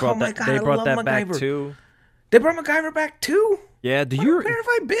 They brought I love that back MacGyver. too. They brought MacGyver back too? Yeah, Where have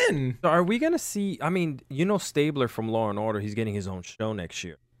I been? So are we gonna see? I mean, Stabler from Law and Order. He's getting his own show next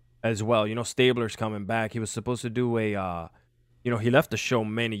year, as well. Stabler's coming back. He was supposed to do he left the show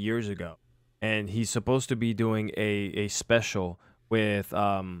many years ago, and he's supposed to be doing a special with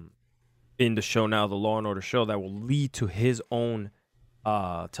in the show now, the Law and Order show that will lead to his own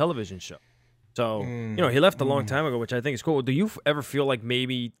television show. So he left a long time ago, which I think is cool. Do you ever feel like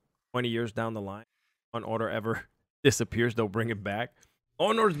maybe 20 years down the line, Law and Order ever disappears, they'll bring it back?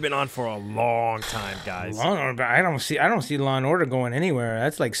 Law and Order's been on for a long time, guys. Law and Order, I don't see Law and Order going anywhere.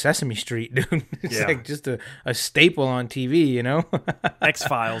 That's like Sesame Street, dude. It's like just a staple on TV,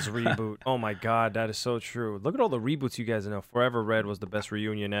 X-Files reboot. Oh my God, that is so true. Look at all the reboots you guys know. Forever Red was the best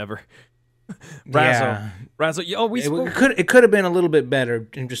reunion ever. Razzo. Yo, it could have been a little bit better.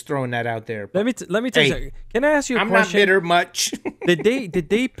 I'm just throwing that out there. Let me tell you something. Can I ask you a question? I'm not bitter much. Did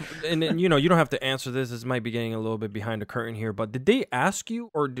they and you don't have to answer this. This might be getting a little bit behind the curtain here, but did they ask you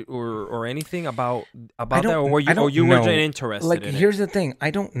or anything about that, or were you weren't interested? Like, in here's the thing.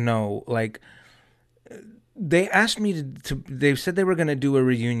 I don't know. Like, they asked me to. They said they were going to do a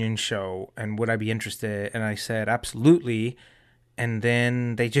reunion show, and would I be interested? And I said absolutely. And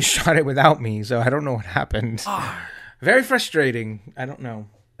then they just shot it without me, so I don't know what happened. Very frustrating. I don't know.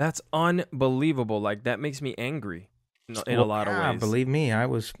 That's unbelievable. Like, that makes me angry in a lot of ways. Believe me, I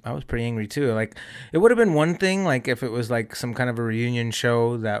was pretty angry too. Like, it would have been one thing, like if it was like some kind of a reunion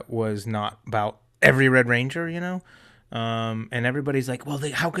show that was not about every Red Ranger, and everybody's like, well,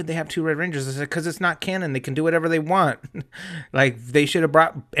 how could they have two Red Rangers? I said, because it's not canon. They can do whatever they want. Like, they should have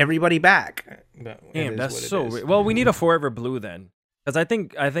brought everybody back. But damn, that's so well. We need a Forever Blue then, because I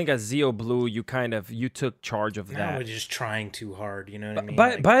think as Zeo Blue, you took charge of that. Now we're just trying too hard. You know what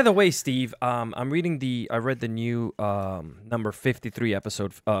I mean? By the way, Steve, I read the new number 53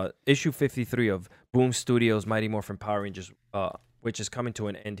 episode, issue 53 of Boom Studios' Mighty Morphin Power Rangers, which is coming to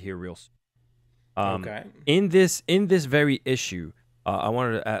an end here real soon. Okay. In this very issue, I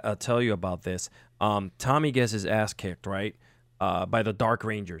wanted to tell you about this. Tommy gets his ass kicked, right, by the Dark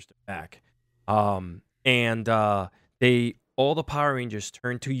Rangers back, and all the Power Rangers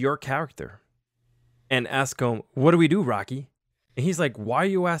turn to your character and ask him, "What do we do, Rocky?" And he's like, "Why are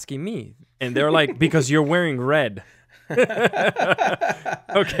you asking me?" And they're like, "Because you're wearing red."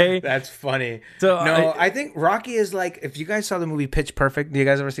 Okay, That's funny. so No, I think Rocky is like, if you guys saw the movie Pitch Perfect, do you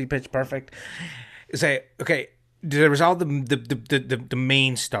guys ever see Pitch Perfect? Say, okay, there was all the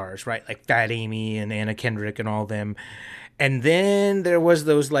main stars, right? Like Fat Amy and Anna Kendrick and all them. And then there was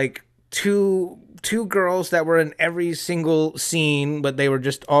those like two girls that were in every single scene, but they were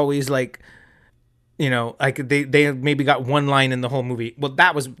just always like, like they maybe got one line in the whole movie. Well,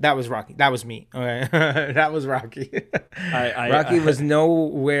 that was Rocky. That was me. Okay, that was Rocky. Rocky was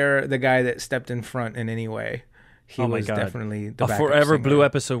nowhere the guy that stepped in front in any way. He oh my was god, definitely the a backup Forever singer. Blue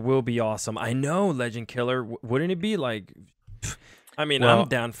episode will be awesome. I know, Legend Killer. Wouldn't it be like? I mean, Well, I'm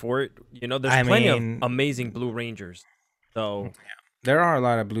down for it. There's I plenty mean, of amazing Blue Rangers. So there are a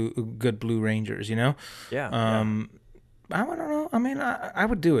lot of good Blue Rangers. yeah. I don't know. I mean, I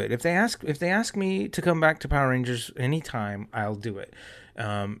would do it if they ask me to come back to Power Rangers anytime. I'll do it.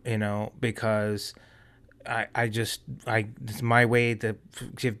 Because it's my way to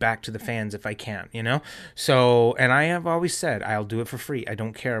give back to the fans if I can. So, and I have always said I'll do it for free. I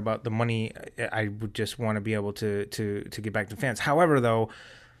don't care about the money. I would just want to be able to give back to fans. However, though,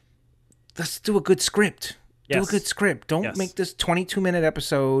 let's do a good script. Do a Yes. good script. Don't Yes. make this 22-minute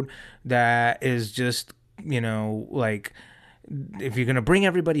episode that is just, like, if you're gonna bring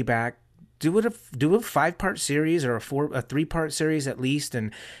everybody back, do a 5-part series or a 3-part series at least,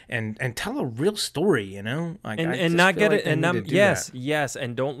 and tell a real story. Like, I And just not feel get like it they and need to do yes, that. yes,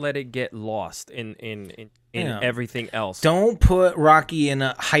 and don't let it get lost in Yeah. everything else. Don't put Rocky in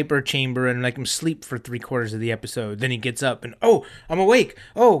a hyper chamber and make him sleep for 3/4 of the episode. Then he gets up and, oh, I'm awake.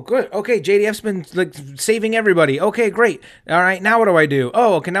 Oh, good. Okay, JDF's been like saving everybody. Okay, great. All right, now what do I do?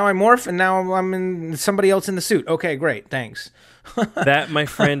 Oh, okay, now I morph and now I'm in somebody else in the suit. Okay, great. Thanks. That, my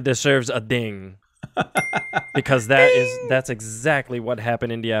friend, deserves a ding. Because that's exactly what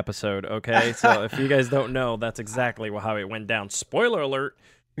happened in the episode, okay? So if you guys don't know, that's exactly how it went down. Spoiler alert.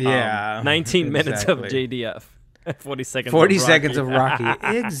 Yeah. 19 minutes of exactly. JDF. 40 seconds 40 of Rocky. seconds of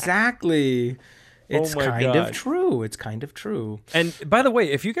Rocky. Exactly. It's my kind God. of true. It's kind of true. And by the way,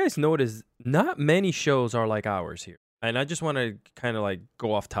 if you guys notice, not many shows are like ours here. And I just want to kind of like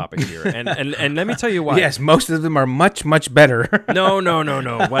go off topic here. And let me tell you why. Yes, most of them are much, much better. No.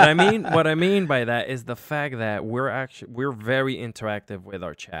 What I mean by that is the fact that we're very interactive with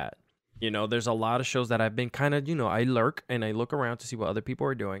our chat. There's a lot of shows that I've been kind of, I lurk and I look around to see what other people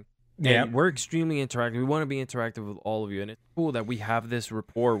are doing. Yeah. And we're extremely interactive. We want to be interactive with all of you. And it's cool that we have this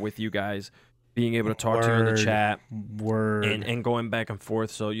rapport with you guys, being able to talk to you in the Word. chat Word. and going back and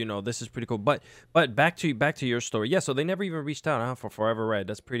forth. So, this is pretty cool. But back to your story. Yeah, so they never even reached out for Forever Red.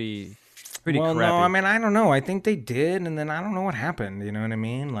 That's pretty well, crappy. no, I mean, I don't know. I think they did, and then I don't know what happened. You know what I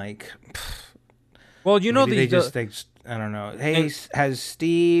mean? Like, Well, maybe they just I don't know. Hey, has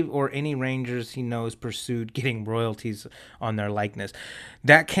Steve or any Rangers he knows pursued getting royalties on their likeness?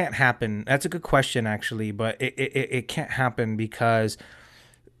 That can't happen. That's a good question, actually, but it can't happen because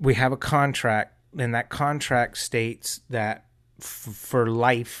we have a contract, and that contract states that for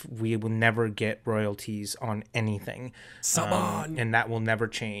life we will never get royalties on anything. Saban. And that will never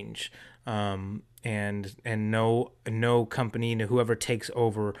change. And no company, whoever takes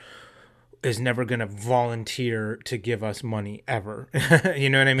over, is never going to volunteer to give us money ever. You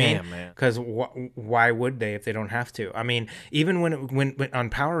know what I mean? Damn, man. Because why would they if they don't have to? I mean, even when on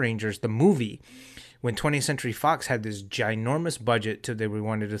Power Rangers, the movie, when 20th Century Fox had this ginormous budget that we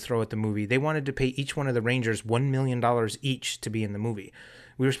wanted to throw at the movie, they wanted to pay each one of the Rangers $1 million each to be in the movie.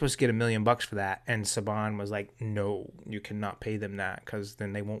 We were supposed to get $1 million for that, and Saban was like, "No, you cannot pay them that because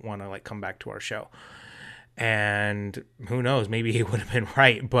then they won't want to like come back to our show." And who knows? Maybe he would have been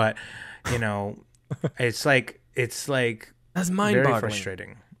right, but it's like That's very mind-boggling.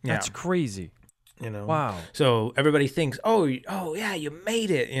 frustrating. Yeah. That's crazy. Wow. So everybody thinks, oh yeah, you made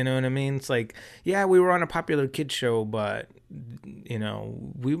it. You know what I mean? It's like, yeah, we were on a popular kid show, but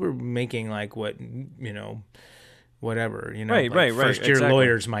we were making like what whatever, Right, like right, first year exactly.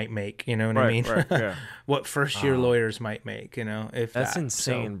 lawyers might make. You know what I mean? Right, yeah. What first year lawyers might make. If That's that.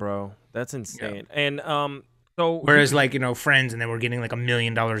 insane, So, bro. That's insane. And so whereas like Friends, and then we're getting like $1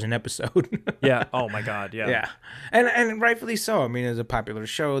 million an episode. yeah. Oh my God. Yeah. Yeah, and rightfully so. I mean, it's a popular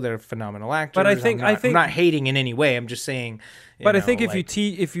show. They're phenomenal actors. But I think- I'm not hating in any way. I'm just saying. But I think if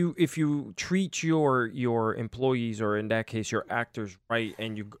you treat your employees, or in that case your actors, right,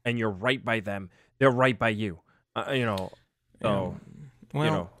 and you're right by them, they're right by you. So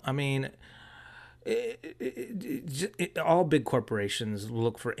I mean, all big corporations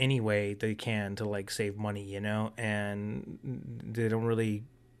look for any way they can to like save money, and they don't really,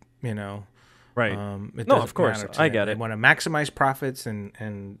 Right. It No, doesn't of course, matter to I them. get They it. want to maximize profits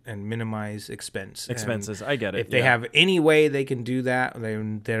and minimize Expenses, I get it. If they have any way they can do that,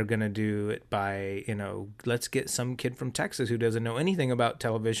 then they're gonna do it by, let's get some kid from Texas who doesn't know anything about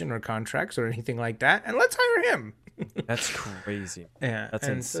television or contracts or anything like that, and let's hire him. That's crazy. Yeah, That's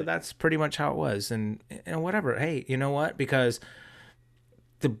and insane. so that's pretty much how it was, and whatever. Hey, you know what? Because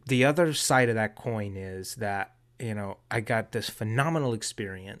the other side of that coin is that I got this phenomenal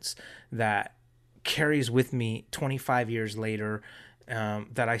experience that carries with me 25 years later,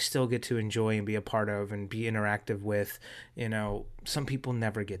 that I still get to enjoy and be a part of and be interactive with. Some people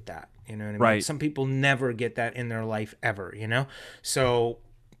never get that. You know what I mean? Right. Some people never get that in their life ever. So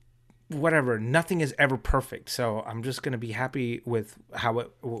whatever, nothing is ever perfect, so I'm just going to be happy with how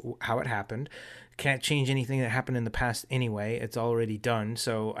it happened. Can't change anything that happened in the past anyway. It's already done,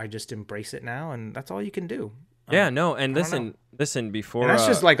 so I just embrace it now, and that's all you can do. Yeah, no, and I don't listen before And that's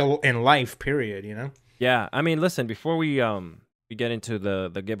just like in life, period. Yeah, I mean, listen, before we get into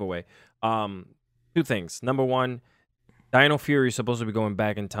the giveaway, two things. Number one, Dino Fury is supposed to be going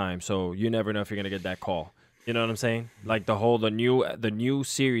back in time, so you never know if you're gonna get that call. You know what I'm saying? Like the new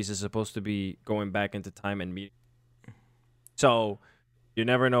series is supposed to be going back into time and meeting. So you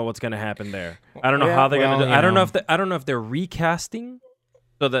never know what's gonna happen there. I don't know how they're gonna do. I don't know if they're recasting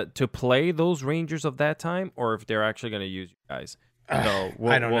so that to play those Rangers of that time, or if they're actually gonna use you guys. So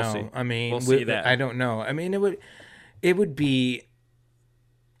I don't know. see. I mean, we'll see that. I don't know. I mean, it would be.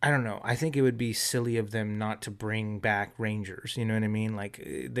 I don't know. I think it would be silly of them not to bring back Rangers. You know what I mean? Like,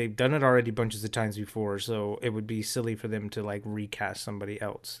 they've done it already bunches of times before, so it would be silly for them to like recast somebody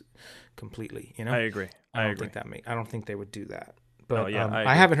else completely. I agree. I don't think they would do that. But yeah,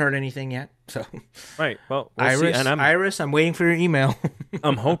 I haven't heard anything yet. So right. Well, we'll Iris, see. And Iris, I'm waiting for your email.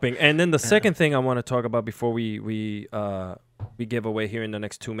 I'm hoping. And then the second thing I want to talk about before we give away here in the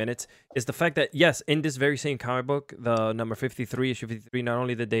next 2 minutes is the fact that, yes, in this very same comic book, the number 53, issue 53, not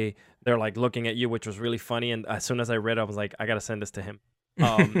only did they're like looking at you, which was really funny. And as soon as I read it, I was like, I got to send this to him.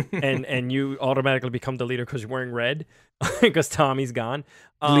 And you automatically become the leader because you're wearing red because Tommy's gone.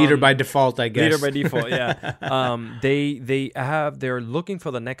 Leader by default, I guess. Leader by default, yeah. They're looking for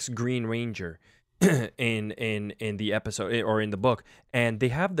the next Green Ranger in the episode or in the book, and they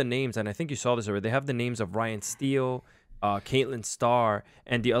have the names, and I think you saw this already. They have the names of Ryan Steele, Caitlin Starr,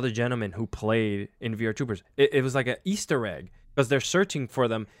 and the other gentleman who played in VR Troopers. It was like an Easter egg because they're searching for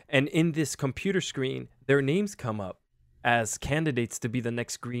them, and in this computer screen, their names come up as candidates to be the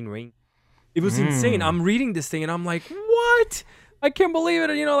next Green Ranger. It was insane. I'm reading this thing and I'm like, what? I can't believe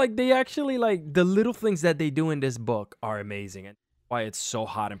it. Like they actually like the little things that they do in this book are amazing, and why it's so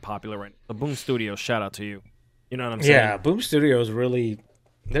hot and popular right now. The Boom Studios, shout out to you. You know what I'm saying? Yeah, Boom Studios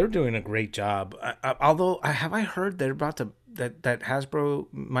they're doing a great job. Although have I heard they're about to that Hasbro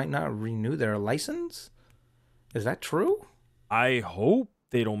might not renew their license? Is that true? I hope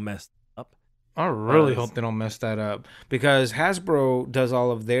they don't mess up. I really hope they don't mess that up, because Hasbro does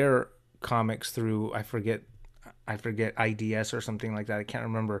all of their comics through I forget IDS or something like that. I can't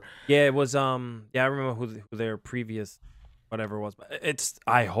remember. Yeah, it was I remember who their previous whatever was. But Jesus.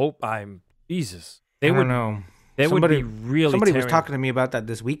 I don't know. Would be really somebody was talking to me about that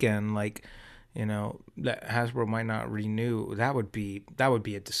this weekend, like, that Hasbro might not renew. That would be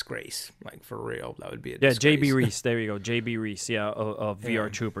a disgrace, like, for real. That would be a disgrace. JB Reese, there you go. JB Reese, of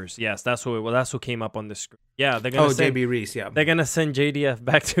VR Troopers. Yes, that's who came up on the screen. Yeah, they're gonna JB Reese, yeah. They're gonna send JDF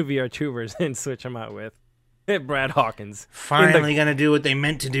back to VR Troopers and switch him out with Brad Hawkins. Finally gonna do what they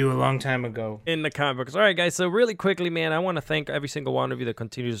meant to do a long time ago in the comic books. All right, guys. So really quickly, man, I want to thank every single one of you that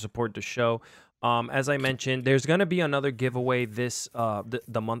continue to support the show. As I mentioned, there's gonna be another giveaway this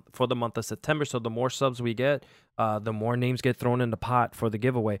the month for the month of September. So the more subs we get, the more names get thrown in the pot for the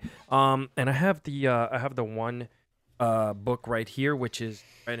giveaway. And I have the one book right here, which is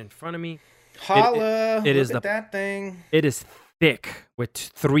right in front of me. Holla! It is that thing. It is thick with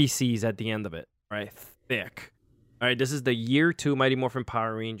 3 C's at the end of it. Right, thick. All right, this is the Year 2 Mighty Morphin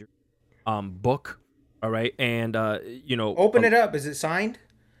Power Ranger book. All right, and open it up. Is it signed?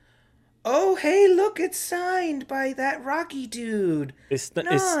 Oh, hey, look, it's signed by that Rocky dude. Nice.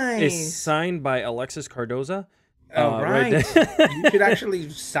 It's signed by Alexis Cardoza. Oh, right. You should actually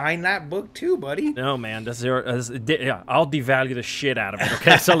sign that book too, buddy. No, man, I'll devalue the shit out of it.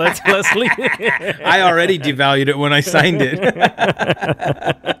 Okay, so let's leave. I already devalued it when I signed it.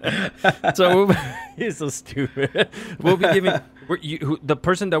 So he's so stupid. We'll be giving the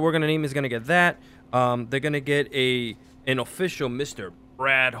person that we're gonna name is gonna get that. They're gonna get an official Mr.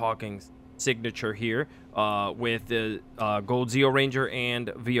 Brad Hawkins signature here with the Gold Zeo Ranger and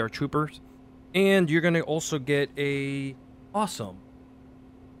VR Troopers. And you're going to also get a awesome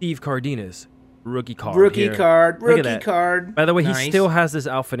Steve Cardenas rookie card. Rookie here. card. Look at Rookie that. card. By the way, Nice. he still has this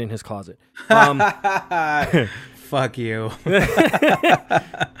outfit in his closet. Fuck you.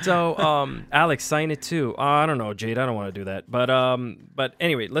 So, Alex, sign it too. I don't know, Jade. I don't want to do that. But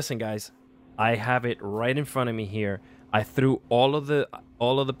anyway, listen, guys. I have it right in front of me here. I threw all of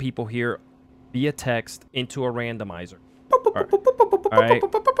the people here via text into a randomizer. All right.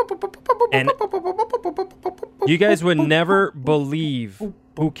 And you guys would never believe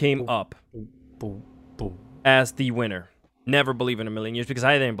who came up as the winner. Never believe in a million years, because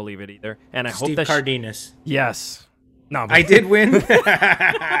I didn't believe it either. And I hope Steve that Cardenas. yes. No, I did win.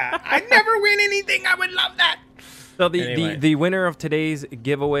 I never win anything. I would love that. So Anyway. the winner of today's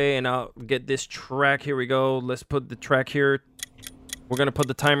giveaway, and I'll get this track. Here we go. Let's put the track here. We're gonna put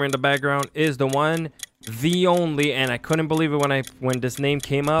the timer in the background. Is the one, the only, and I couldn't believe it when this name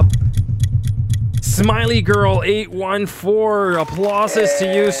came up. Smiley Girl 814. Applauses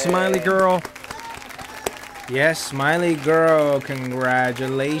to you, Smiley Girl. Yes, Smiley Girl.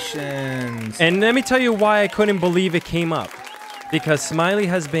 Congratulations. And let me tell you why I couldn't believe it came up. Because Smiley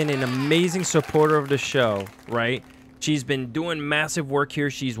has been an amazing supporter of the show, right? She's been doing massive work here.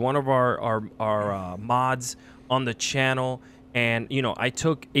 She's one of our mods on the channel. And, you know, I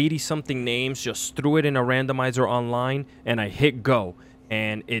took 80-something names, just threw it in a randomizer online, and I hit go.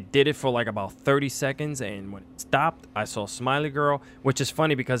 And it did it for like about 30 seconds. And when it stopped, I saw Smiley Girl, which is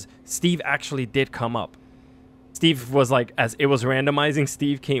funny because Steve actually did come up. Steve was like, as it was randomizing,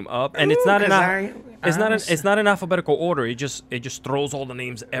 Steve came up, and it's not it's not in alphabetical order. It just throws all the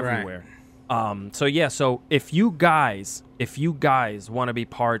names everywhere. Right. So if you guys want to be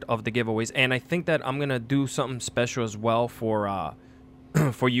part of the giveaways, and I think that I'm gonna do something special as well for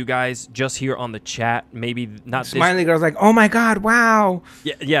for you guys just here on the chat. Maybe not. Smiley Girl's like, oh my god, wow.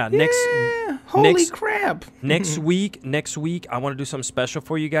 Yeah. Holy crap. Next week, I want to do something special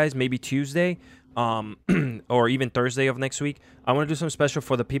for you guys. Maybe Tuesday. Or even Thursday of next week, I want to do something special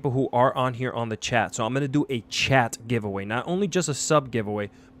for the people who are on here on the chat. So I'm going to do a chat giveaway, not only just a sub giveaway,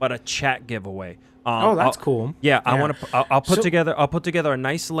 but a chat giveaway. That's cool. Yeah, I'll put together a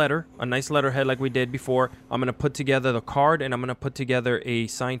nice letterhead like we did before. I'm going to put together the card, and I'm going to put together a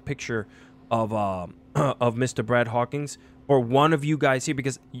signed picture of Mr. Brad Hawkins for one of you guys here,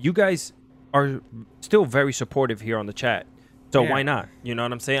 because you guys are still very supportive here on the chat. So why not? You know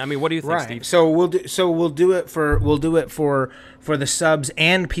what I'm saying? I mean, what do you think, Steve? So we'll do it for the subs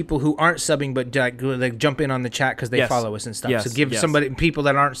and people who aren't subbing but like jump in on the chat because they follow us and stuff. Yes. So give people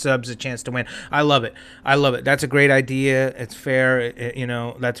that aren't subs a chance to win. I love it. That's a great idea. It's fair.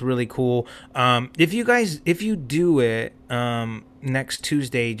 That's really cool. If you do it next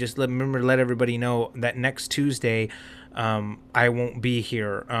Tuesday, just let everybody know that next Tuesday. I won't be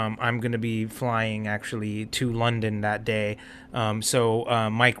here. I'm going to be flying actually to London that day. So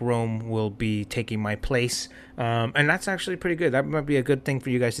Mike Rome will be taking my place. And that's actually pretty good. That might be a good thing for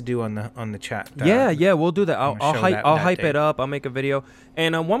you guys to do on the chat. Yeah, we'll do that. I'll hype day. it up. I'll make a video.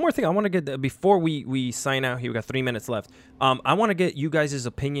 And one more thing I want to get before we sign out here. We got 3 minutes left. I want to get you guys'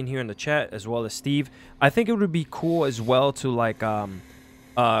 opinion here in the chat as well as Steve. I think it would be cool as well to like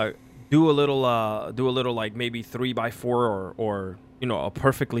do a little like maybe 3x4 or a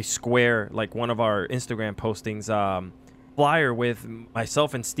perfectly square, like one of our Instagram postings, flyer with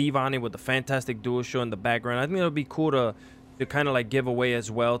myself and Steve on it with the Fantastic Duo Show in the background. I think it would be cool to kind of like give away as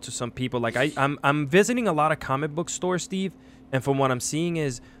well to some people. Like I'm visiting a lot of comic book stores, Steve, and from what I'm seeing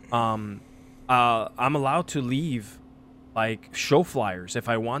is I'm allowed to leave like show flyers if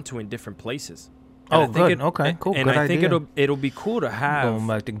I want to in different places. Good. Okay, cool. And good I think idea. it'll be cool to have going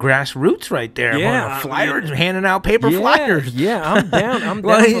back to grassroots right there. Yeah, flyers, handing out paper flyers. Yeah, I'm down.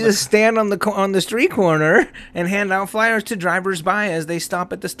 Well, you just stand on the street corner and hand out flyers to drivers by as they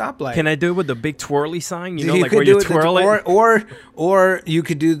stop at the stoplight. Can I do it with the big twirly sign? You like where you twirl it, or you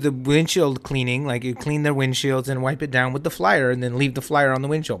could do the windshield cleaning, like you clean their windshields and wipe it down with the flyer, and then leave the flyer on the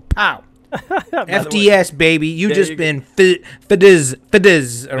windshield. Pow. FDS, baby. You just been Fiddiz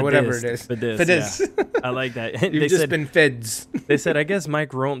or whatever it is. Fiddiz. Yeah. I like that. You've just been Fids. They said, I guess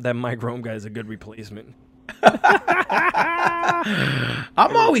Mike Rome guy is a good replacement. I'm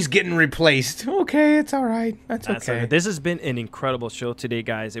always getting replaced. Okay, it's all right. That's okay. Right. This has been an incredible show today,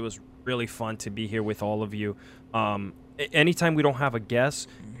 guys. It was really fun to be here with all of you. Anytime we don't have a guest,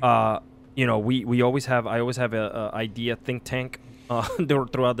 I always have a idea think tank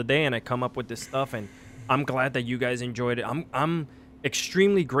throughout the day, and I come up with this stuff, and I'm glad that you guys enjoyed it. I'm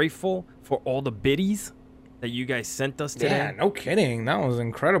extremely grateful for all the biddies that you guys sent us today. Yeah, no kidding. That was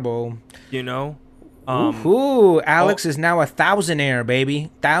incredible. Ooh, Alex is now a thousandaire,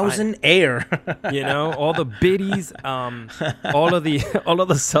 baby. Thousandaire. All the biddies, all of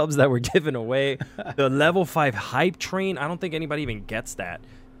the subs that were given away, the level 5 hype train. I don't think anybody even gets that.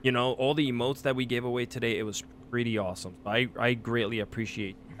 All the emotes that we gave away today, it was pretty awesome. I greatly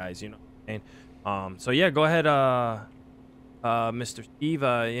appreciate you guys. And so yeah, go ahead, Mr. Steve.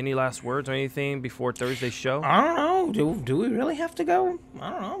 Any last words or anything before Thursday's show? I don't know. Do we really have to go? I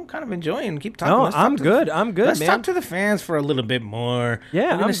don't know. I'm kind of enjoying. Keep talking. No, I'm good. Let's man. talk to the fans for a little bit more.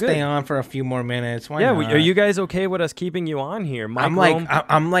 Yeah, we're gonna stay on for a few more minutes. Why yeah, not? Are you guys okay with us keeping you on here? I'm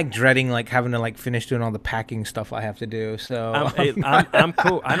like dreading having to finish doing all the packing stuff I have to do. So I'm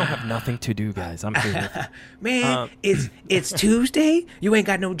cool. I don't have nothing to do, guys. I'm cool. Man, it's Tuesday. You ain't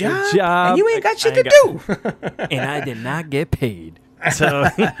got no job, and you ain't got shit to do. And I did not get paid. So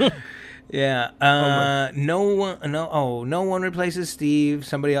yeah. No one replaces Steve.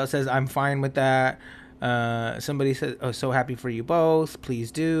 Somebody else says I'm fine with that. Somebody says, "Oh, so happy for you both.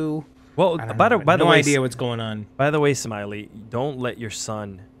 Please do." Well, by the way, no idea what's going on. By the way, Smiley, don't let your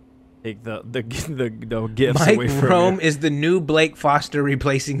son take the gifts Mike away from Rome you. is the new Blake Foster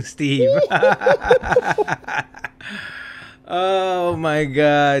replacing Steve. Oh my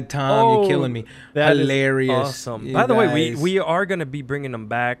God, Tom, you're killing me. That Hilarious. Awesome. By the way, we are going to be bringing them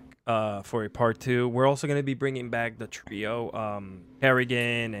back for a part 2. We're also going to be bringing back the trio,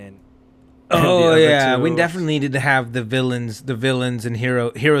 Kerrigan and Oh yeah, we definitely needed to have the villains and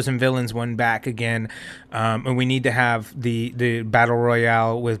heroes and villains one back again, and we need to have the battle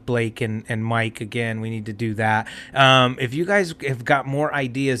royale with Blake and Mike again. We need to do that. If you guys have got more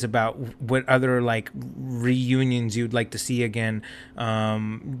ideas about what other reunions you'd like to see again,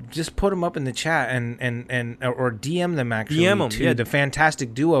 just put them up in the chat and or DM them to the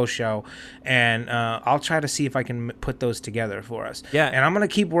Fantastic Duo show, and I'll try to see if I can put those together for us. Yeah, and I'm gonna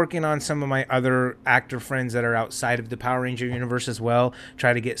keep working on some of my other actor friends that are outside of the Power Ranger universe as well.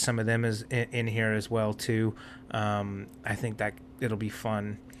 Try to get some of them in here as well too. I think that it'll be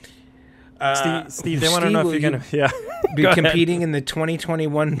fun. Steve, they want to know if you're gonna be competing in the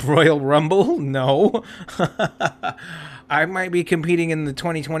 2021 Royal Rumble. No, I might be competing in the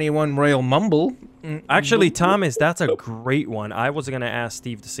 2021 Royal Mumble. Actually, Thomas, that's a great one. I was gonna ask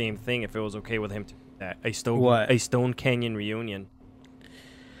Steve the same thing if it was okay with him to do that. A Stone Canyon reunion.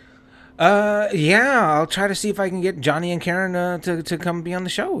 Yeah, I'll try to see if I can get Johnny and Karen to come be on the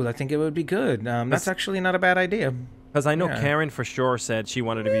show. I think it would be good. That's actually not a bad idea. Because I know Karen for sure said she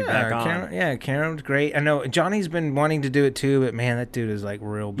wanted to be back on. Karen's great. I know Johnny's been wanting to do it too, but man, that dude is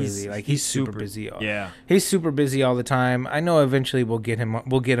real busy. He's super busy. Yeah, he's super busy all the time. I know eventually we'll get him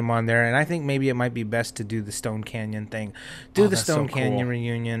on there, and I think maybe it might be best to do the Stone Canyon thing. The Stone Canyon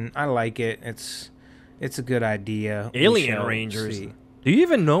reunion. I like it. It's a good idea. Alien Rangers. See. Do you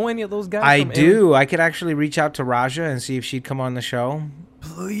even know any of those guys? I do. I could actually reach out to Raja and see if she'd come on the show.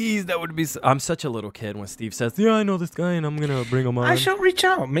 Please, that would be. I'm such a little kid when Steve says, "Yeah, I know this guy, and I'm gonna bring him on." I shall reach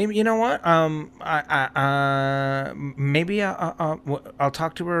out. Maybe you know what? Maybe I'll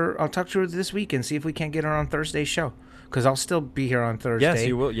talk to her. I'll talk to her this week and see if we can't get her on Thursday's show. Because I'll still be here on Thursday. Yes,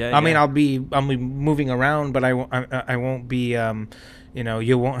 you will. Yeah. I mean, I'll be moving around, but I won't be.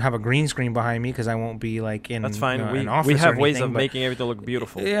 You won't have a green screen behind me because I won't be in. That's fine. An office we have or ways anything, of making everything look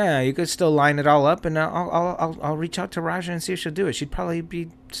beautiful. Yeah, you could still line it all up, and I'll reach out to Raja and see if she'll do it. She'd probably be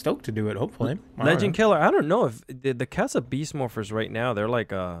stoked to do it. Hopefully, Legend Killer. I don't know if the Casa Beast Morphers right now they're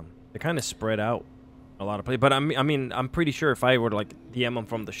they're kind of spread out a lot of places. But I'm pretty sure if I were to DM them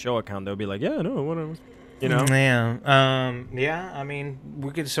from the show account, they'll be like, yeah, no, whatever. Yeah. Yeah. I mean,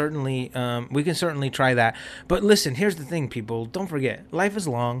 we can certainly try that. But listen, here's the thing, people. Don't forget, life is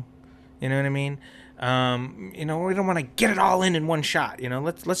long. You know what I mean? We don't want to get it all in one shot.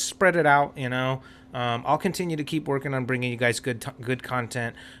 Let's spread it out. I'll continue to keep working on bringing you guys good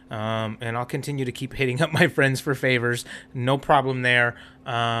content, and I'll continue to keep hitting up my friends for favors. No problem there.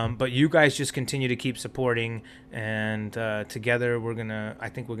 But you guys just continue to keep supporting, and together I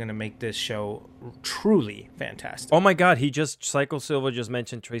think we're gonna make this show truly fantastic. Oh my God! Psycho Silva just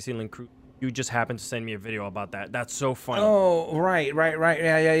mentioned Tracy Lynn Cruz. You just happened to send me a video about that. That's so funny. Oh, right.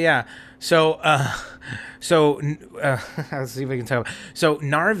 Yeah. So, let's see if I can tell. So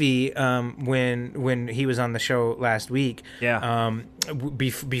Narvi, when he was on the show last week, when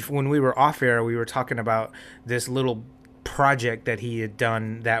we were off air, we were talking about this little project that he had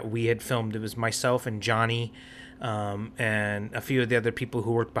done that we had filmed. It was myself and Johnny. And a few of the other people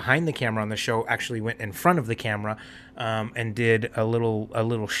who worked behind the camera on the show actually went in front of the camera and did a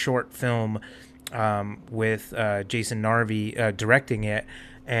little short film with Jason Narvi directing it,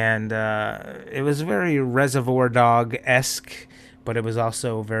 and it was very Reservoir Dog-esque, but it was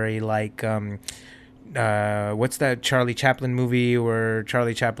also very what's that Charlie Chaplin movie where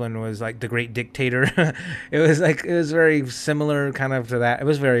Charlie Chaplin was like the great dictator? It was very similar kind of to that. It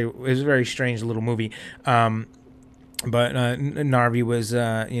was a very strange little movie. But Narvi was,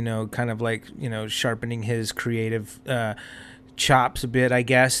 kind of like, sharpening his creative chops a bit, I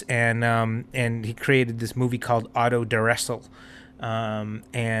guess, and he created this movie called Auto da Wrestle. We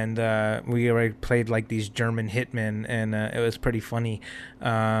already played like these German hitmen, and it was pretty funny.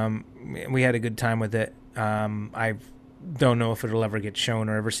 We had a good time with it. I don't know if it'll ever get shown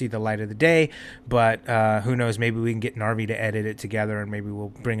or ever see the light of the day, but who knows? Maybe we can get Narvi to edit it together, and maybe we'll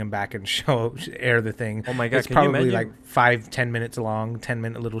bring him back and air the thing. Oh my God! It's can you probably imagine? like 5-10 minutes long,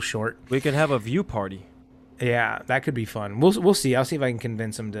 10-minute little short. We could have a view party. Yeah, that could be fun. We'll see. I'll see if I can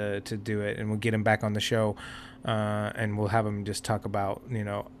convince him to do it, and we'll get him back on the show, and we'll have him just talk about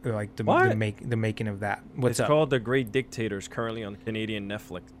like the making of that. What's It's up? called The Great Dictators, currently on Canadian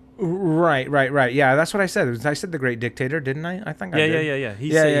Netflix. Right. Yeah, that's what I said. I said The Great Dictator, didn't I? I think I did.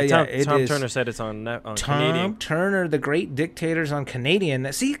 Yeah. Tom It is. Turner said it's on Tom Canadian. Turner, The Great Dictators on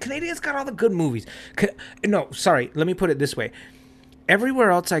Canadian. See, Canadian's got all the good movies. No, sorry. Let me put it this way.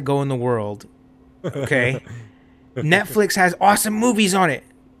 Everywhere else I go in the world, okay, Netflix has awesome movies on it.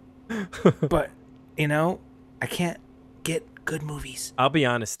 But, I can't get good movies. I'll be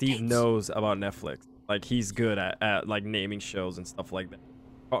honest, Steve Thanks. knows about Netflix. Like, he's good at like naming shows and stuff like that.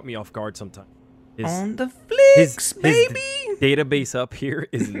 Caught me off guard sometimes. On the flicks, baby. Database up here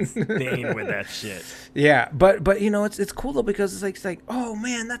is insane with that shit. Yeah, but it's cool though, because it's like oh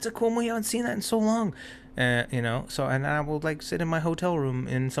man, that's a cool movie. I haven't seen that in so long. So and I will like sit in my hotel room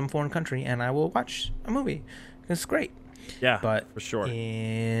in some foreign country and I will watch a movie. It's great. Yeah, But for sure.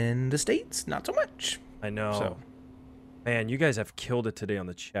 in the States, not so much. I know. So Man, you guys have killed it today on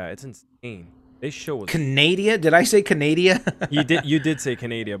the chat. It's insane. This show was. Canada? Did I say Canada? You did say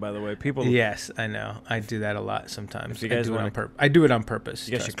Canada, by the way. People. Yes, I know. I do that a lot sometimes. If you guys I do it on purpose.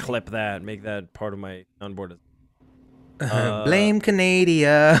 You guys should clip that. Make that part of my onboard. Blame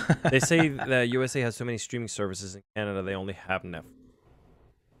Canada. They say that USA has so many streaming services in Canada. They only have Netflix.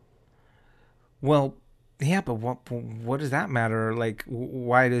 Well, yeah, but what does that matter? Like,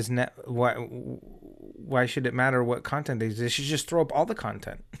 why should it matter what content they should just throw up all the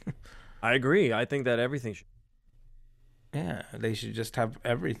content? I agree. I think that everything should. Yeah, they should just have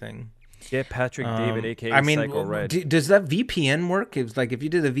everything. Get Patrick David, aka I mean, Psycho Red. does that VPN work? It's like if you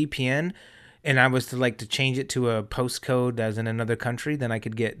did a VPN and I was to change it to a postcode that's in another country, then I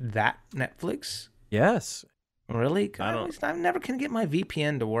could get that Netflix. Yes. Really? I never can get my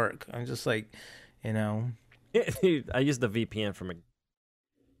VPN to work. I'm just like, I use the VPN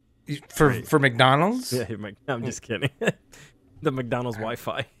for for McDonald's. Yeah, I'm just kidding. The McDonald's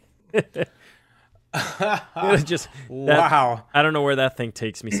Wi-Fi. Wow. I don't know where that thing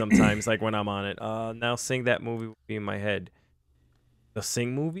takes me sometimes, like when I'm on it. Now Sing, that movie will be in my head. The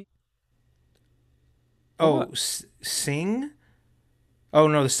Sing movie? Oh, Sing? Oh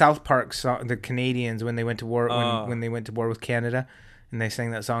no, the South Park song, the Canadians when they went to war when they went to war with Canada, and they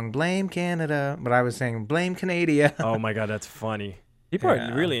sang that song "Blame Canada," but I was saying "Blame Canada." Oh my God, that's funny. People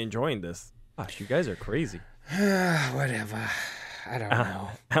are really enjoying this. Gosh, you guys are crazy. Whatever. I don't know.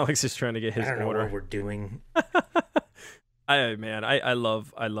 Alex is trying to get his I don't know order. what we're doing. I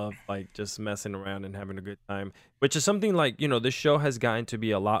love like just messing around and having a good time, which is something like, this show has gotten to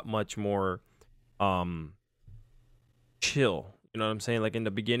be a lot much more chill. You know what I'm saying? Like in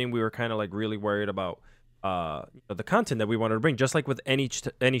the beginning, we were kind of like really worried about the content that we wanted to bring, just like with any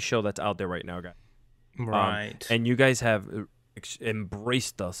show that's out there right now, guys. Right. And you guys have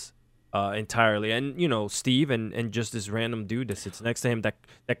embraced us entirely, and Steve and just this random dude that sits next to him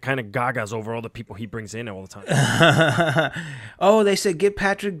that kind of gagas over all the people he brings in all the time. Oh, they said get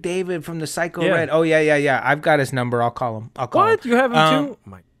Patrick David from the Psycho Yeah. Red. Oh yeah. I've got his number. I'll call him. What? You have him too?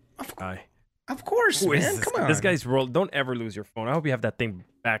 My guy. Of course, Who is man. this? Come on. This guy's roll. Don't ever lose your phone. I hope you have that thing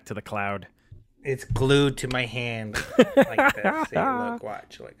back to the cloud. It's glued to my hand like this. See, look,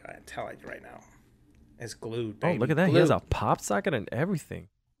 watch. Like I tell you right now, it's glued. Oh, Baby. look at that. He Glued. has a pop socket and everything.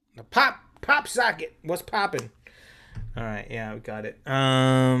 The pop socket. What's popping? All right, yeah, we got it.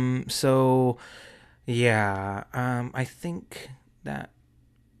 So yeah, I think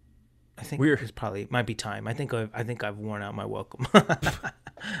it's probably might be time. I think I've worn out my welcome.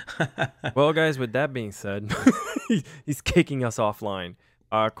 Well, guys, with that being said, he's kicking us offline.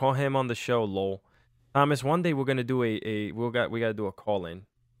 Call him on the show, lol. Thomas, one day we're gonna do we gotta do a call in.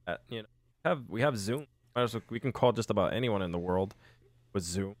 We have Zoom. We can call just about anyone in the world with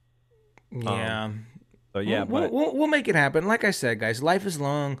Zoom. Yeah. So yeah, we'll make it happen. Like I said, guys, life is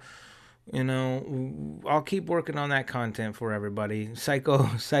long. You know, I'll keep working on that content for everybody.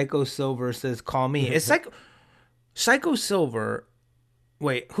 Psycho Silver says, "Call me." Is Psycho Silver?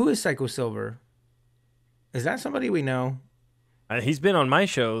 Wait, who is Psycho Silver? Is that somebody we know? He's been on my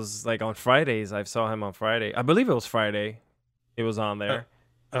shows like on Fridays. I saw him on Friday. I believe it was Friday. It was on there.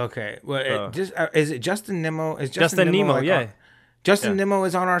 Okay. Well, is it Justin Nimmo? Is Justin Nemo? like, Yeah. Justin Nimmo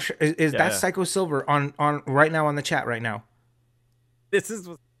is on our. Is that Psycho Silver on right now on the chat right now? This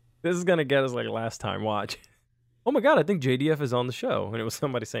is gonna get us like last time. Watch. Oh my god! I think JDF is on the show, and it was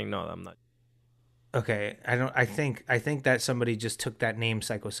somebody saying no, I'm not. Okay, I think that somebody just took that name,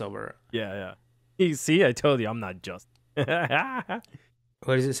 Psycho Silver. Yeah. You see, I told you I'm not Justin. What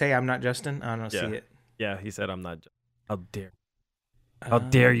does it say? I'm not Justin. I don't see it. Yeah, he said I'm not. How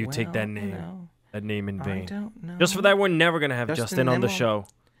dare you take that name? No, that name in vain. I don't know. Just for that, we're never gonna have Justin on the show.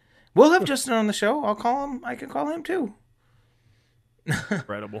 We'll have Justin on the show. I'll call him. I can call him too.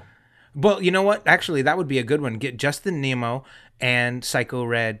 Incredible. Well, you know what? Actually, that would be a good one. Get Justin Nemo and Psycho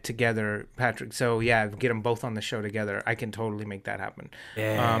Red together, Patrick. So yeah, get them both on the show together. I can totally make that happen.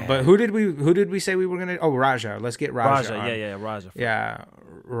 Yeah. But who did we say we were gonna? Oh, Raja. Let's get Raja. Raja. Yeah, Raja. Yeah,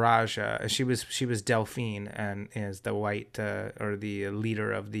 Raja. She was Delphine and is the white or the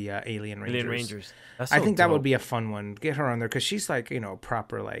leader of the Alien Rangers. That's I think that would be a fun one. Get her on there because she's like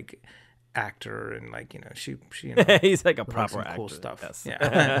proper like actor and like she he's like a proper actor. Cool stuff. Yes.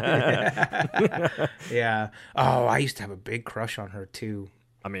 Yeah. Yeah. Oh, I used to have a big crush on her too.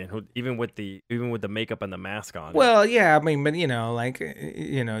 I mean, even with the makeup and the mask on. Well, yeah. I mean, but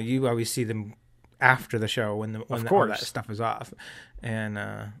you always see them after the show when all that stuff is off, and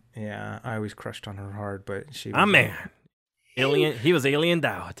yeah, I always crushed on her hard, but she. Man, alien. He was aliened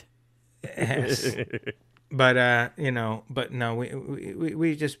out. Yes. But but no,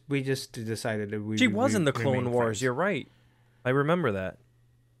 we just decided that she was in the Clone Wars. Friends. You're right. I remember that.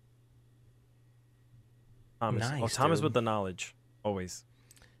 Thomas. Nice, Thomas dude. with the knowledge, always.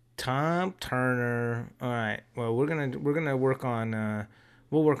 Tom Turner. All right. Well, we're gonna work on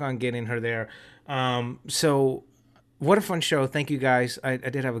we'll work on getting her there. So what a fun show. Thank you guys. I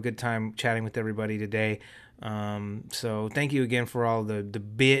did have a good time chatting with everybody today. So thank you again for all the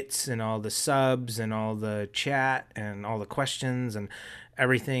bits and all the subs and all the chat and all the questions and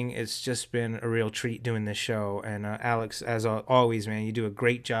everything. It's just been a real treat doing this show. And Alex, as always, man, you do a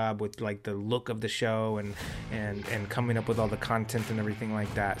great job with like the look of the show and coming up with all the content and everything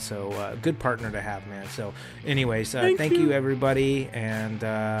like that. So good partner to have, man. So anyways, thank you everybody, and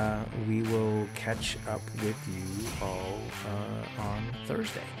we will catch up with you all on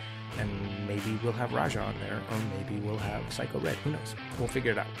Thursday. And maybe we'll have Raja on there, or maybe we'll have Psycho Red. Who knows? We'll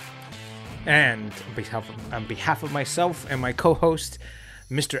figure it out. And on behalf of myself and my co-host,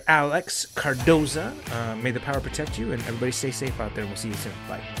 Mr. Alex Cardoza, may the power protect you, and everybody stay safe out there. We'll see you soon.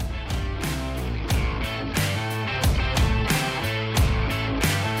 Bye.